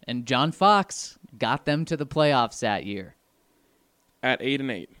 Exactly. And John Fox got them to the playoffs that year. At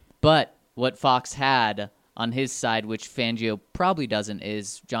 8-8. But what Fox had on his side, which Fangio probably doesn't,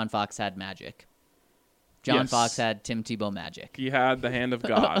 is John Fox had magic. John Fox had Tim Tebow magic. He had the hand of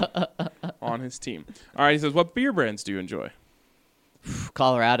God on his team. All right, he says, what beer brands do you enjoy?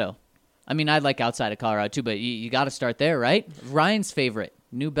 Colorado. I mean, I'd like outside of Colorado too, but you got to start there, right? Ryan's favorite,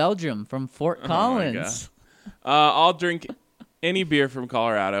 New Belgium from Fort Collins. I'll drink any beer from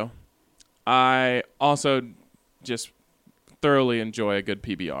Colorado. I also just thoroughly enjoy a good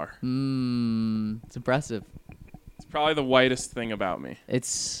PBR. It's impressive. It's probably the whitest thing about me.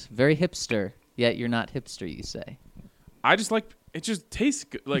 It's very hipster, yet you're not hipster, you say. I just like, it just tastes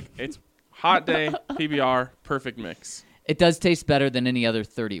good. Like, it's hot day, PBR, perfect mix. It does taste better than any other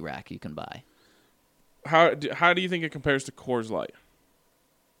 30 rack you can buy. How do you think it compares to Coors Light?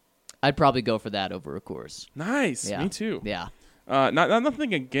 I'd probably go for that over a Coors. Nice. Yeah. Me too. Yeah. Not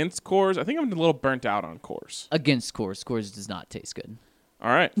nothing against Coors. I think I'm a little burnt out on Coors. Against Coors. Coors does not taste good. All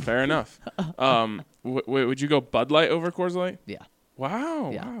right. Fair enough. Would you go Bud Light over Coors Light? Yeah.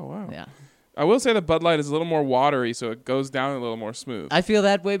 Wow. Yeah. Wow. Yeah. I will say that Bud Light is a little more watery, so it goes down a little more smooth. I feel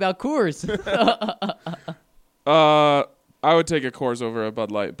that way about Coors. I would take a Coors over a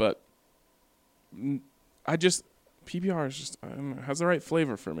Bud Light, but PBR is just, I don't know, has the right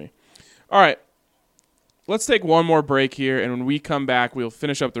flavor for me. All right. Let's take one more break here, and when we come back, we'll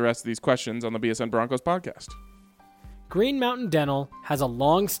finish up the rest of these questions on the BSN Broncos podcast. Green Mountain Dental has a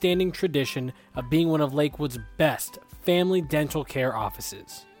long-standing tradition of being one of Lakewood's best family dental care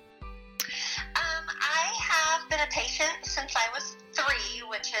offices. I have been a patient since I was 3,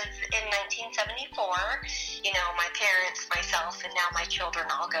 which is in 1974. You know, my parents, myself, and now my children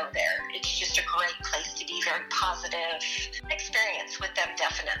all go there. It's just a great place to be, very positive experience with them,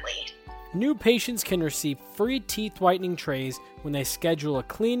 definitely. New patients can receive free teeth whitening trays when they schedule a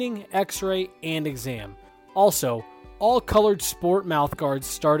cleaning, x-ray, and exam. Also, all colored sport mouth guards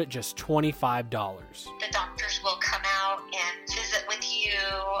start at just $25. The doctors will come out and visit with you,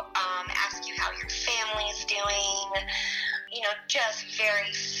 ask you how your family's doing, you know, just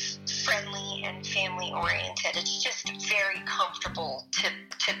very friendly and family-oriented. It's just very comfortable to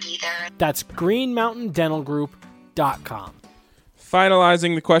be there. That's greenmountaindentalgroup.com.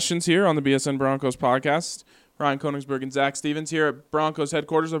 Finalizing the questions here on the BSN Broncos podcast. Ryan Koenigsberg and Zach Stevens here at Broncos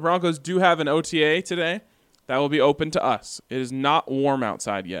headquarters. The Broncos do have an OTA today that will be open to us. It is not warm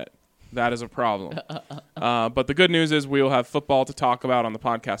outside yet. That is a problem. But the good news is we will have football to talk about on the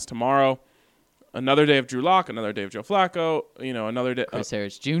podcast tomorrow. another day of Drew Lock, another day of Joe Flacco, another day. Chris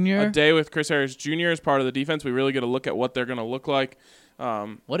Harris Jr. A day with Chris Harris Jr. as part of the defense. We really get to look at what they're going to look like.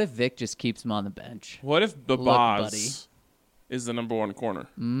 What if Vic just keeps him on the bench? What if the Look, Boz buddy. is the number one corner?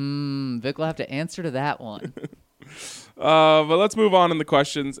 Vic will have to answer to that one. But let's move on in the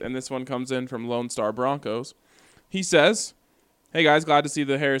questions, and this one comes in from Lone Star Broncos. He says, "Hey guys, glad to see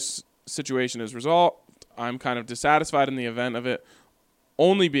the Harris situation is resolved. I'm kind of dissatisfied in the event of it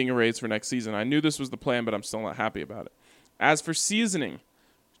only being erased for next season. I knew this was the plan, but I'm still not happy about it. As for seasoning,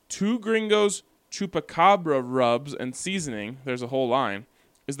 2 Gringos Chupacabra rubs and seasoning, there's a whole line,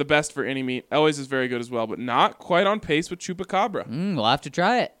 is the best for any meat. Always is very good as well, but not quite on pace with Chupacabra. We'll have to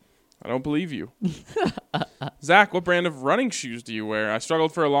try it. I don't believe you." Zach, what brand of running shoes do you wear? I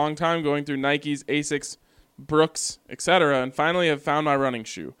struggled for a long time going through Nikes, Asics, Brooks, etc., and finally have found my running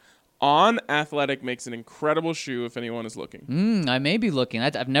shoe. On Athletic makes an incredible shoe if anyone is looking. I may be looking.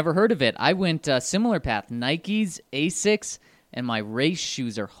 I've never heard of it. I went a similar path. Nikes, Asics, and my race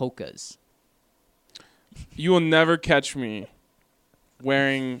shoes are Hoka's. You will never catch me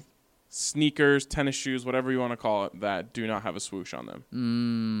wearing sneakers, tennis shoes, whatever you want to call it, that do not have a swoosh on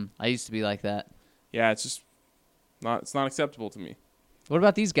them. I used to be like that. Yeah, it's not acceptable to me. What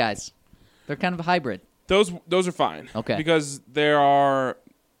about these guys? They're kind of a hybrid. Those are fine. Okay. Because there are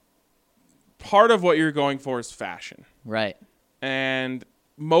part of what you're going for is fashion. Right. And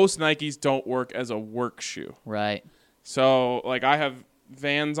most Nikes don't work as a work shoe. Right. So, like, I have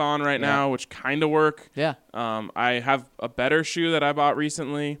Vans on right now, which kind of work. Yeah. I have a better shoe that I bought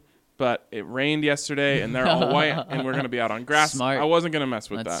recently, but it rained yesterday, and they're all white, and we're going to be out on grass. Smart. I wasn't going to mess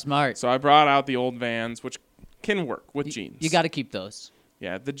with that. That's smart. So I brought out the old Vans, which can work with jeans. You got to keep those.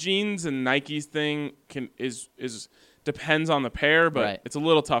 Yeah, the jeans and Nikes thing is depends on the pair, but Right. it's a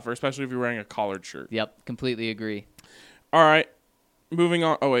little tougher, especially if you're wearing a collared shirt. Yep, completely agree. All right, moving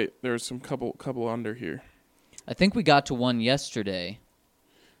on. Oh wait, there's some couple under here. I think we got to one yesterday.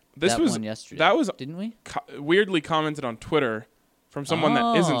 That was didn't we? Weirdly commented on Twitter from someone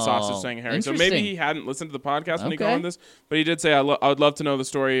that isn't Sausage Saying Harry. So maybe interesting. he hadn't listened to the podcast when he Okay. commented this, but he did say, I would love to know the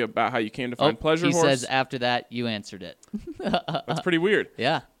story about how you came to find Pleasure he Horse. says after that you answered it. That's pretty weird.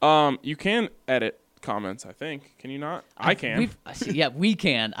 Yeah. You can edit comments, I think. Can you not? I can. We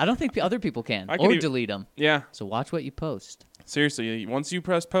can. I don't think other people can. I can Or even- delete them. Yeah. So watch what you post. Seriously, once you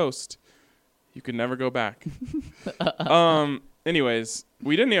press post, you can never go back. Anyways,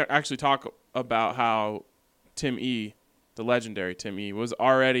 we didn't actually talk about how Tim E., the legendary Tim E., was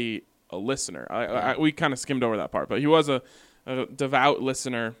already a listener. We kind of skimmed over that part, but he was a devout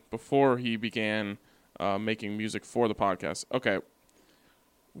listener before he began making music for the podcast. Okay,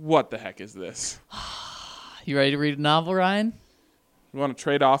 what the heck is this? You ready to read a novel, Ryan? You want to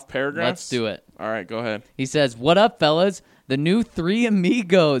trade off paragraphs? Let's do it. All right, go ahead. He says, "What up, fellas? The new Three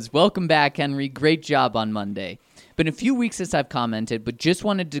Amigos. Welcome back, Henry. Great job on Monday. Been a few weeks since I've commented, but just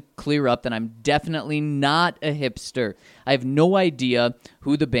wanted to clear up that I'm definitely not a hipster. I have no idea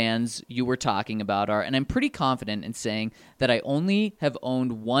who the bands you were talking about are, and I'm pretty confident in saying that I only have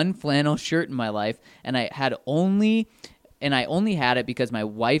owned one flannel shirt in my life, and I only had it because my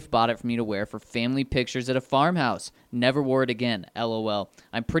wife bought it for me to wear for family pictures at a farmhouse. Never wore it again. LOL.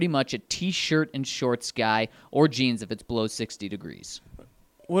 I'm pretty much a t-shirt and shorts guy, or jeans if it's below 60 degrees.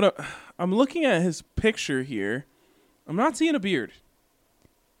 I'm looking at his picture here. I'm not seeing a beard.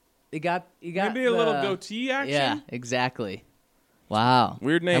 You got Maybe a little goatee action? Yeah, exactly. Wow.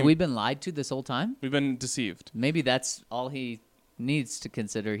 Weird name. Have we been lied to this whole time? We've been deceived. Maybe that's all he needs to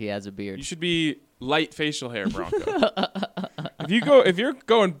consider he has a beard. You should be light facial hair Bronco. If you're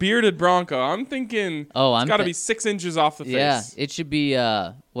going bearded Bronco, I'm thinking it's got to be 6 inches off the face. Yeah, it should be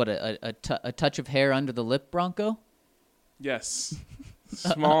a touch of hair under the lip, Bronco? Yes.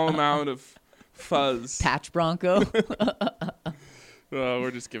 Small amount of fuzz. Patch Bronco?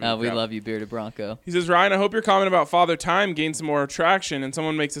 We're just giving We crap. love you, bearded Bronco. He says, Ryan, I hope your comment about Father Time gains some more traction and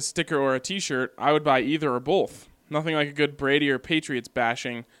someone makes a sticker or a t-shirt. I would buy either or both. Nothing like a good Brady or Patriots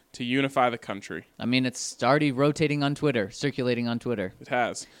bashing to unify the country. I mean, it's already rotating on Twitter, circulating on Twitter. It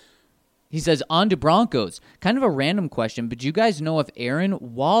has. He says, on to Broncos. Kind of a random question, but do you guys know if Aaron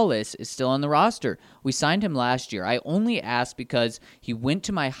Wallace is still on the roster? We signed him last year. I only asked because he went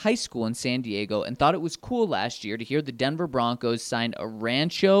to my high school in San Diego and thought it was cool last year to hear the Denver Broncos signed a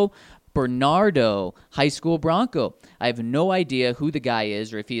Rancho Bernardo high school Bronco. I have no idea who the guy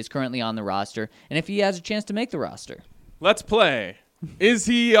is or if he is currently on the roster and if he has a chance to make the roster. Let's play. Is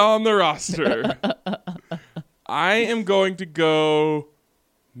he on the roster? I am going to go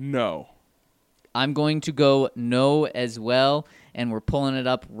no. I'm going to go no as well, and we're pulling it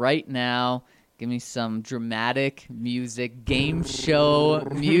up right now. Give me some dramatic music, game show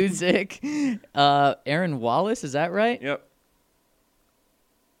music. Aaron Wallace, is that right? Yep.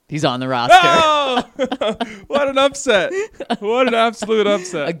 He's on the roster. Oh! What an upset. What an absolute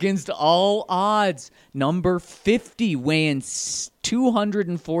upset. Against all odds. Number 50, weighing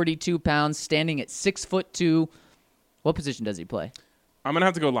 242 pounds, standing at 6'2". What position does he play? I'm going to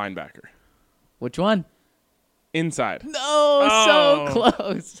have to go linebacker. Which one? Inside. No, so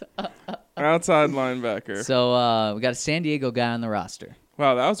close. Outside linebacker. So we got a San Diego guy on the roster.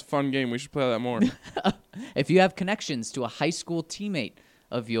 Wow, that was a fun game. We should play that more. If you have connections to a high school teammate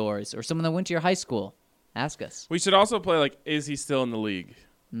of yours or someone that went to your high school, ask us. We should also play, like, is he still in the league?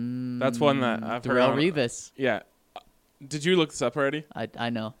 That's one that I've heard. Darrell Revis. Yeah. Did you look this up already? I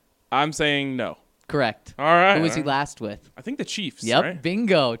know. I'm saying no. Correct. All right. Who was he last with? I think the Chiefs, Yep, right?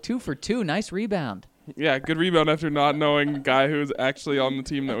 bingo. 2 for 2. Nice rebound. Yeah, good rebound after not knowing a guy who's actually on the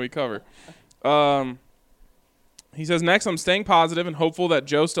team that we cover. He says, next, I'm staying positive and hopeful that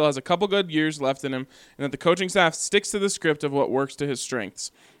Joe still has a couple good years left in him and that the coaching staff sticks to the script of what works to his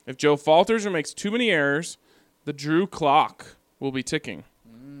strengths. If Joe falters or makes too many errors, the Drew clock will be ticking.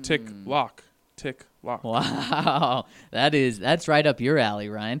 Tick, lock, tick, lock. Wow. That's right up your alley,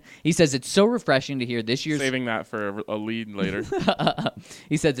 Ryan. He says it's so refreshing to hear this year's... Saving that for a lead later.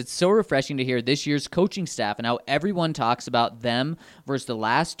 He says it's so refreshing to hear this year's coaching staff and how everyone talks about them versus the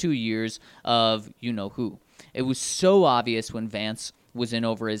last 2 years of you-know-who. It was so obvious when Vance was in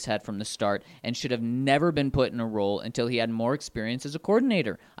over his head from the start and should have never been put in a role until he had more experience as a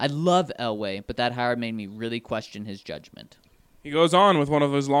coordinator. I love Elway, but that hire made me really question his judgment. He goes on with one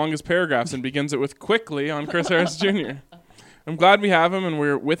of his longest paragraphs and begins it with quickly on Chris Harris Jr. I'm glad we have him, and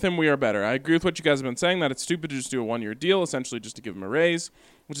with him we are better. I agree with what you guys have been saying, that it's stupid to just do a one-year deal, essentially just to give him a raise,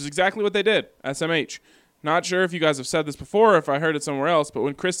 which is exactly what they did, SMH. Not sure if you guys have said this before or if I heard it somewhere else, but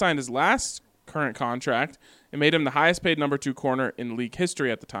when Chris signed his last current contract, it made him the highest paid number 2 corner in league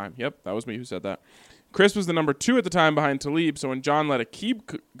history at the time. Yep, that was me who said that. Chris was the number 2 at the time behind Talib, so when John let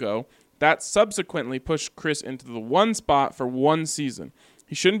Aqib go, that subsequently pushed Chris into the 1 spot for 1 season.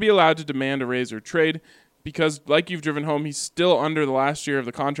 He shouldn't be allowed to demand a raise or trade because, like you've driven home, he's still under the last year of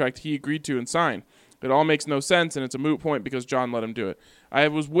the contract he agreed to and signed. It all makes no sense, and it's a moot point because John let him do it. I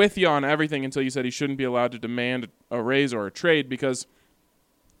was with you on everything until you said he shouldn't be allowed to demand a raise or a trade because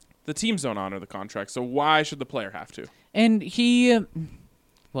the teams don't honor the contract, so why should the player have to? And he,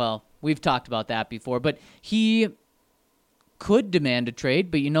 well, we've talked about that before, but he could demand a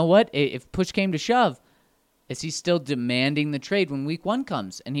trade, but you know what? If push came to shove, is he still demanding the trade when week 1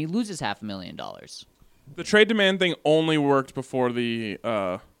 comes and he loses $500,000? The trade demand thing only worked before the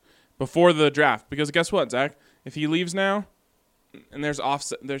draft because guess what, Zach? If he leaves now, and there's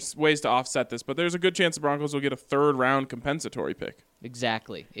ways to offset this, but there's a good chance the Broncos will get a 3rd-round compensatory pick.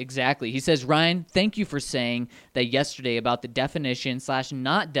 Exactly. He says, Ryan, thank you for saying that yesterday about the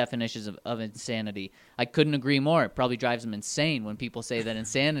definition/not definitions of insanity. I couldn't agree more. It probably drives them insane when people say that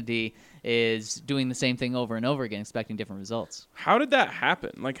insanity is doing the same thing over and over again, expecting different results. How did that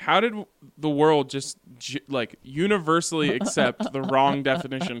happen? Like, how did the world just universally accept the wrong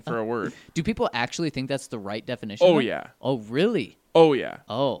definition for a word? Do people actually think that's the right definition? Oh, yeah. Oh, really? Oh, yeah.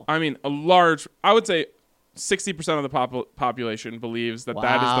 Oh. I mean, I would say 60% of the population believes that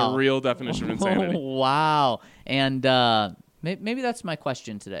that is the real definition of insanity. Wow. And maybe that's my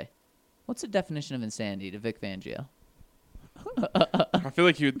question today. What's the definition of insanity to Vic Fangio? I feel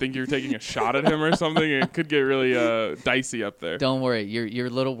like you would think you were taking a shot at him or something. It could get really dicey up there. Don't worry. You're a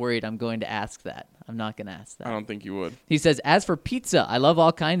little worried I'm going to ask that. I'm not going to ask that. I don't think you would. He says, as for pizza, I love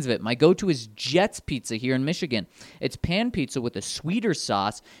all kinds of it. My go-to is Jets Pizza here in Michigan. It's pan pizza with a sweeter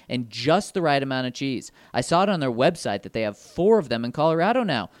sauce and just the right amount of cheese. I saw it on their website that they have 4 of them in Colorado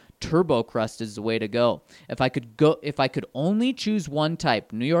now. Turbo crust is the way to go. If I could only choose one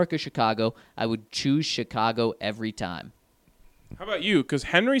type, New York or Chicago, I would choose Chicago every time. How about you? Because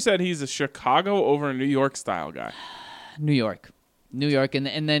Henry said he's a Chicago over a New York style guy. New York, and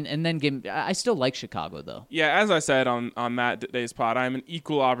then give. I still like Chicago though. Yeah, as I said on that day's pod, I'm an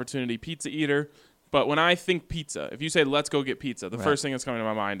equal opportunity pizza eater. But when I think pizza, if you say let's go get pizza, the first thing that's coming to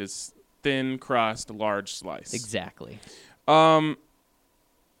my mind is thin crust, large slice. Exactly.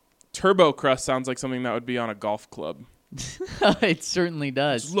 Turbo crust sounds like something that would be on a golf club. It certainly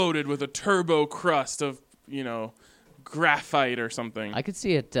does. It's loaded with a turbo crust of graphite or something. I could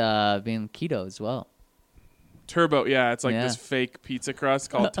see it being keto as well. Turbo, yeah, it's like this fake pizza crust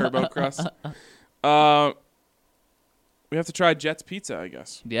called turbo crust. We have to try Jets Pizza, I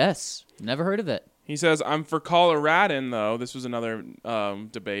guess. Yes, never heard of it. He says, I'm for Coloradan, though. This was another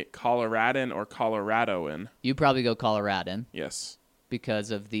debate. Coloradan or Coloradoan? You probably go Coloradan. Yes.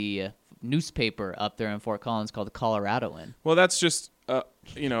 Because of the newspaper up there in Fort Collins called the Coloradoan. Well, that's just a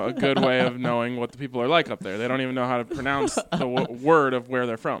good way of knowing what the people are like up there. They don't even know how to pronounce the word of where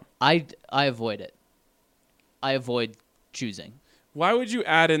they're from. I avoid it. I avoid choosing. Why would you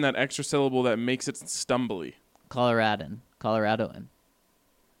add in that extra syllable that makes it stumbly? Coloradoan.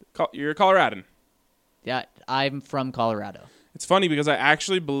 You're a Coloradan. Yeah, I'm from Colorado. It's funny because I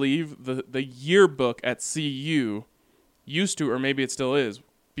actually believe the yearbook at CU used to, or maybe it still is,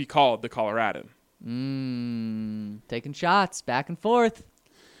 be called the Coloradan. Taking shots back and forth.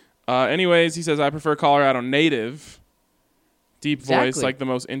 Anyways, he says, I prefer Colorado native. Deep voice, Exactly. like the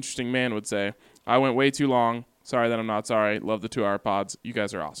most interesting man would say. I went way too long. Sorry that I'm not sorry. Love the 2-hour pods. You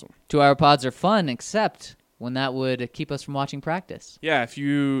guys are awesome. 2-hour pods are fun, except when that would keep us from watching practice. Yeah,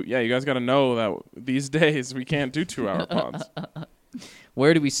 you guys got to know that these days we can't do 2-hour pods.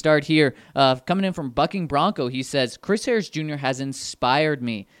 Where do we start here? Coming in from Bucking Bronco, he says, Chris Harris Jr. has inspired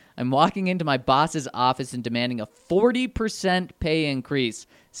me. I'm walking into my boss's office and demanding a 40% pay increase.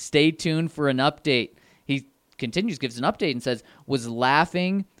 Stay tuned for an update. He continues, gives an update and says, was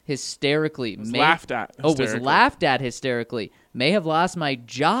laughing hysterically. Was laughed at hysterically. May have lost my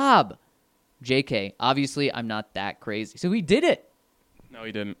job. JK, obviously I'm not that crazy. So he did it. No,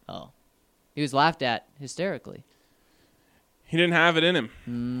 he didn't. Oh. He was laughed at hysterically. He didn't have it in him.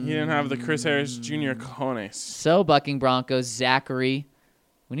 He didn't have the Chris Harris Jr. cojones. So, Bucking Broncos, Zachary,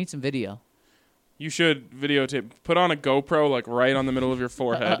 we need some video. You should videotape. Put on a GoPro like right on the middle of your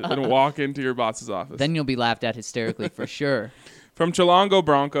forehead and walk into your boss's office. Then you'll be laughed at hysterically for sure. From Chilongo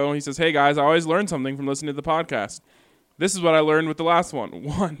Bronco, he says, hey guys, I always learn something from listening to the podcast. This is what I learned with the last one.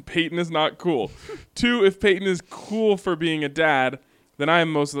 1, Peyton is not cool. 2, if Peyton is cool for being a dad, then I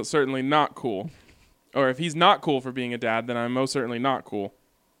am most certainly not cool. Or if he's not cool for being a dad, then I'm most certainly not cool.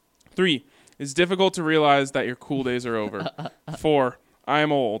 3, it's difficult to realize that your cool days are over. 4, I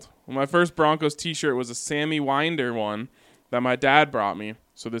am old. Well, my first Broncos t-shirt was a Sammy Winder one that my dad brought me,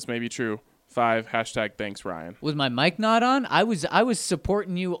 so this may be true. 5, #thanks, Ryan. Was my mic not on? I was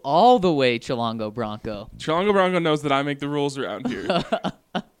supporting you all the way, Chilongo Bronco. Chilongo Bronco knows that I make the rules around here.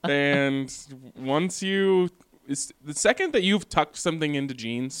 And the second that you've tucked something into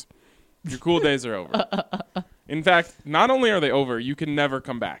jeans, your cool days are over. In fact, not only are they over, you can never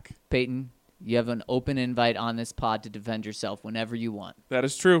come back. Peyton, you have an open invite on this pod to defend yourself whenever you want. That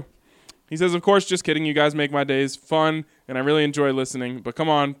is true. He says, of course, just kidding. You guys make my days fun, and I really enjoy listening. But come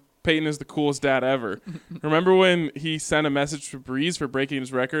on, Peyton is the coolest dad ever. Remember when he sent a message to Breeze for breaking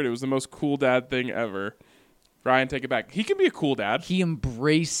his record? It was the most cool dad thing ever. Ryan, take it back. He can be a cool dad. He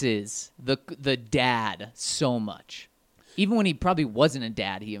embraces the dad so much. Even when he probably wasn't a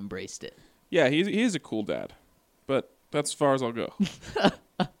dad, he embraced it. Yeah, he is a cool dad. But that's as far as I'll go.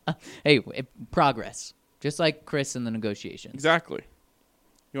 Hey, progress. Just like Chris in the negotiations. Exactly.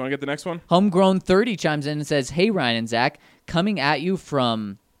 You want to get the next one? Homegrown 30 chimes in and says, hey, Ryan and Zach, coming at you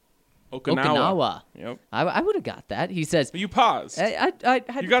from Okinawa. Yep. I would have got that. He says, You paused. I had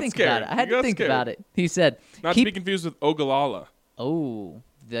You to got think scared. about it. I had You to got think scared. about it. He said, Not to be confused with Ogallala. Oh,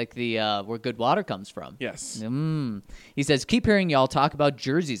 like the where good water comes from. Yes. He says, keep hearing y'all talk about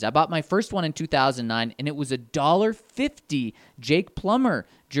jerseys. I bought my first one in 2009, and it was $1.50 Jake Plummer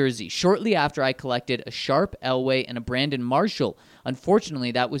jersey shortly after I collected a Sharp Elway and a Brandon Marshall.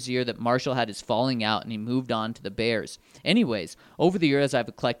 Unfortunately, that was the year that Marshall had his falling out, and he moved on to the Bears. Anyways, over the years,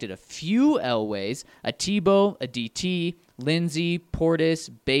 I've collected a few Elways, a Tebow, a DT, Lindsey, Portis,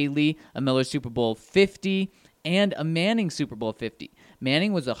 Bailey, a Miller Super Bowl 50, and a Manning Super Bowl 50.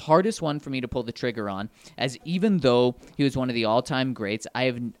 Manning was the hardest one for me to pull the trigger on, as even though he was one of the all-time greats,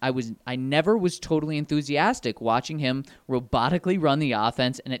 I never was totally enthusiastic watching him robotically run the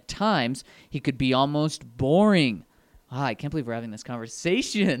offense, and at times he could be almost boring. I can't believe we're having this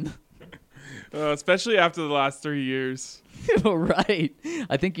conversation. Especially after the last 3 years. Right.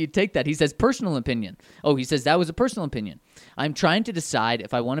 I think you'd take that. He says, personal opinion. Oh, he says that was a personal opinion. I'm trying to decide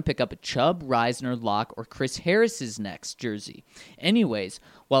if I want to pick up a Chubb, Reisner, Locke, or Chris Harris's next jersey. Anyways,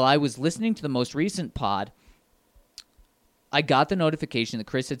 while I was listening to the most recent pod, I got the notification that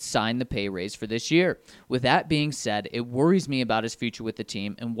Chris had signed the pay raise for this year. With that being said, it worries me about his future with the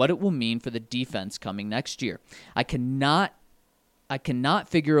team and what it will mean for the defense coming next year. I cannot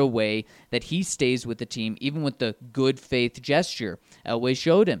figure a way that he stays with the team, even with the good faith gesture Elway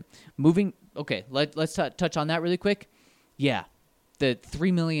showed him. Let's touch on that really quick. Yeah, the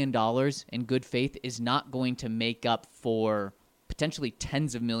 $3 million in good faith is not going to make up for potentially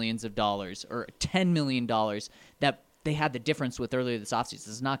tens of millions of dollars or $10 million that they had the difference with earlier this offseason.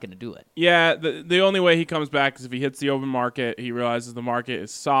 It's not going to do it. Yeah, the only way he comes back is if he hits the open market, he realizes the market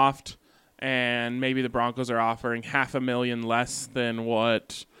is soft, and maybe the Broncos are offering $500,000 less than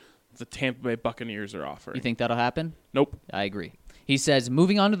what the Tampa Bay Buccaneers are offering. You think that'll happen? Nope. I agree. He says,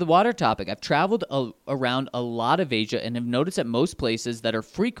 moving on to the water topic, I've traveled around a lot of Asia and have noticed that most places that are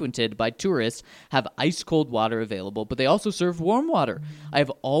frequented by tourists have ice-cold water available, but they also serve warm water. I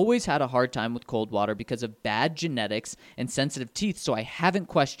have always had a hard time with cold water because of bad genetics and sensitive teeth, so I haven't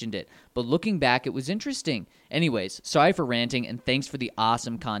questioned it. But looking back, it was interesting. Anyways, sorry for ranting, and thanks for the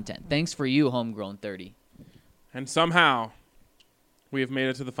awesome content. Thanks for you, Homegrown 30. And somehow, we have made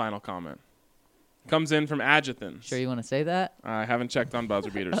it to the final comment. Comes in from Adjuthans. Sure you want to say that? I haven't checked on buzzer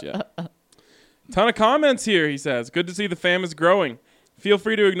beaters yet. Ton of comments here, he says. Good to see the fam is growing. Feel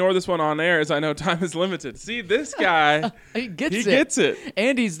free to ignore this one on air as I know time is limited. See, this guy, he gets it.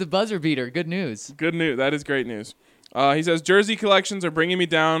 And he's the buzzer beater. Good news. Good news. That is great news. He says, jersey collections are bringing me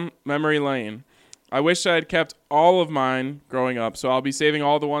down memory lane. I wish I had kept all of mine growing up, so I'll be saving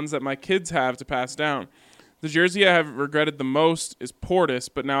all the ones that my kids have to pass down. The jersey I have regretted the most is Portis,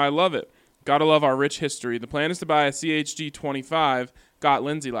 but now I love it. Gotta love our rich history. The plan is to buy a CHG 25. Got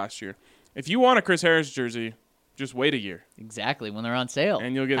Lindsay last year. If you want a Chris Harris jersey, just wait a year. Exactly, when they're on sale.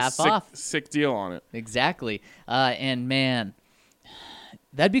 And you'll get half a off. sick deal on it. Exactly. And, man,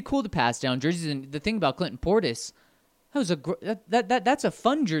 that'd be cool to pass down jerseys. And the thing about Clinton Portis, that's a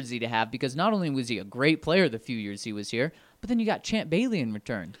fun jersey to have because not only was he a great player the few years he was here, but then you got Champ Bailey in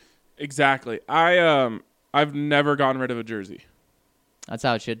return. Exactly. I've never gotten rid of a jersey. That's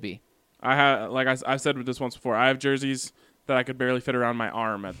how it should be. I've said this once before. I have jerseys that I could barely fit around my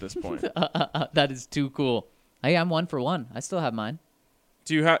arm at this point. That is too cool. Hey, I'm 1 for 1. I still have mine.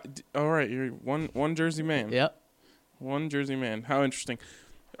 Do you have? All right, you're one jersey man. Yep. One jersey man. How interesting.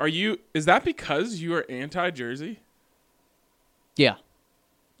 Is that because you are anti-jersey? Yeah.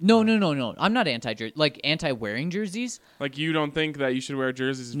 No. I'm not anti-jersey. Like anti-wearing jerseys. Like you don't think that you should wear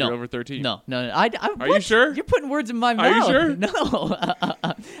jerseys if you're over 13? No. Are you sure? You're putting words in my mouth. Are you sure? No.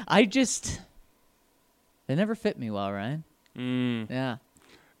 They never fit me well, Ryan. Yeah.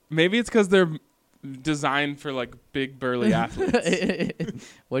 Maybe it's because they're designed for like big burly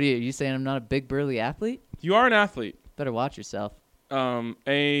athletes. What are you saying? I'm not a big burly athlete? You are an athlete. Better watch yourself.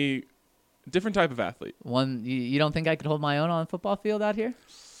 A different type of athlete. One you don't think I could hold my own on a football field out here?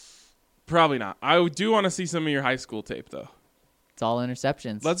 Probably not. I do want to see some of your high school tape though. It's all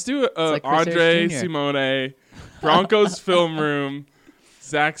interceptions. Let's do like Andre Simone, Broncos film room,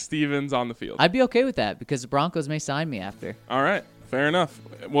 Zach Stevens on the field. I'd be okay with that because the Broncos may sign me after. All right, fair enough.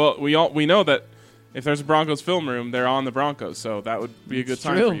 Well, we know that if there's a Broncos film room, they're on the Broncos, so that would be a good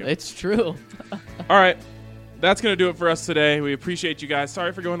sign for you. It's true. All right. That's going to do it for us today. We appreciate you guys.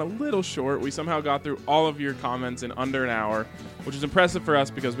 Sorry for going a little short. We somehow got through all of your comments in under an hour, which is impressive for us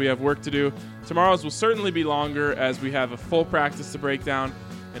because we have work to do. Tomorrow's will certainly be longer as we have a full practice to break down.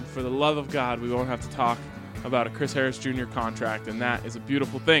 And for the love of God, we won't have to talk about a Chris Harris Jr. contract, and that is a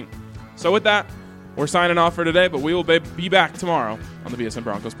beautiful thing. So with that, we're signing off for today, but we will be back tomorrow on the BSN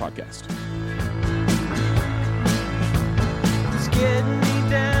Broncos Podcast. It's getting me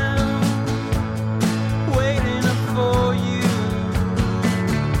down, waiting up for you.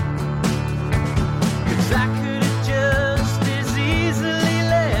 'Cause I could have just as easily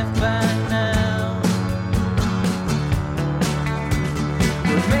left by now.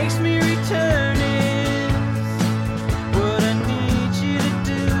 What makes me return is what I need you to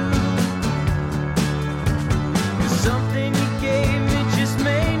do. 'Cause something you gave me just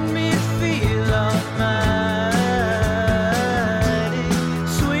made me feel almighty.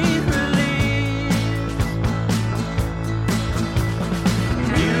 Sweet release.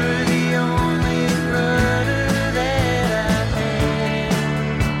 You're the only rudder that I had.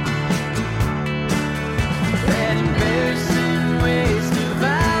 That embarrassing waste of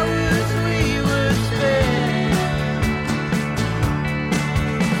hours we were spent.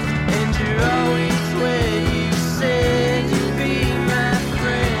 And you're always where you said you'd be my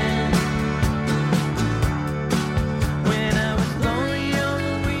friend. When I was lonely on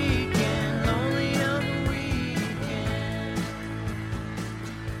the weekend, lonely on the weekend.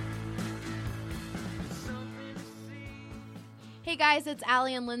 Something to see. Hey guys, it's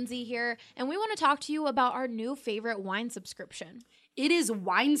Allie and Lindsay here, and we want to talk to you about our new favorite wine subscription. It is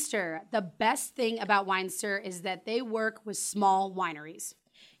Winester. The best thing about Winester is that they work with small wineries.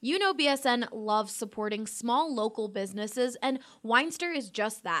 You know BSN loves supporting small local businesses, and Winester is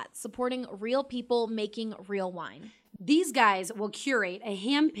just that, supporting real people making real wine. These guys will curate a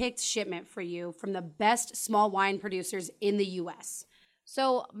hand-picked shipment for you from the best small wine producers in the U.S.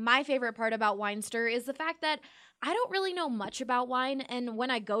 So my favorite part about Winester is the fact that I don't really know much about wine, and when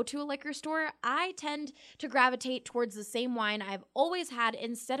I go to a liquor store, I tend to gravitate towards the same wine I've always had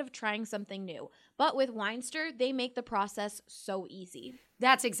instead of trying something new. But with Weinster, they make the process so easy.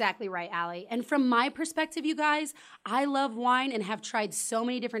 That's exactly right, Allie. And from my perspective, you guys, I love wine and have tried so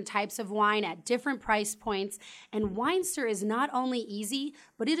many different types of wine at different price points. And Weinster is not only easy,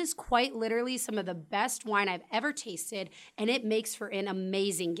 but it is quite literally some of the best wine I've ever tasted, and it makes for an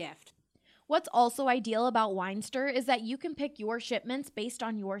amazing gift. What's also ideal about Weinster is that you can pick your shipments based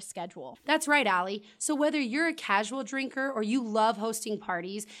on your schedule. That's right, Allie. So whether you're a casual drinker or you love hosting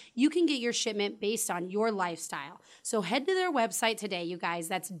parties, you can get your shipment based on your lifestyle. So head to their website today, you guys.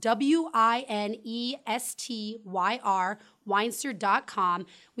 That's WINESTYR, Weinster.com.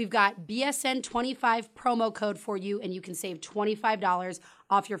 We've got BSN 25 promo code for you, and you can save $25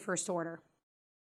 off your first order.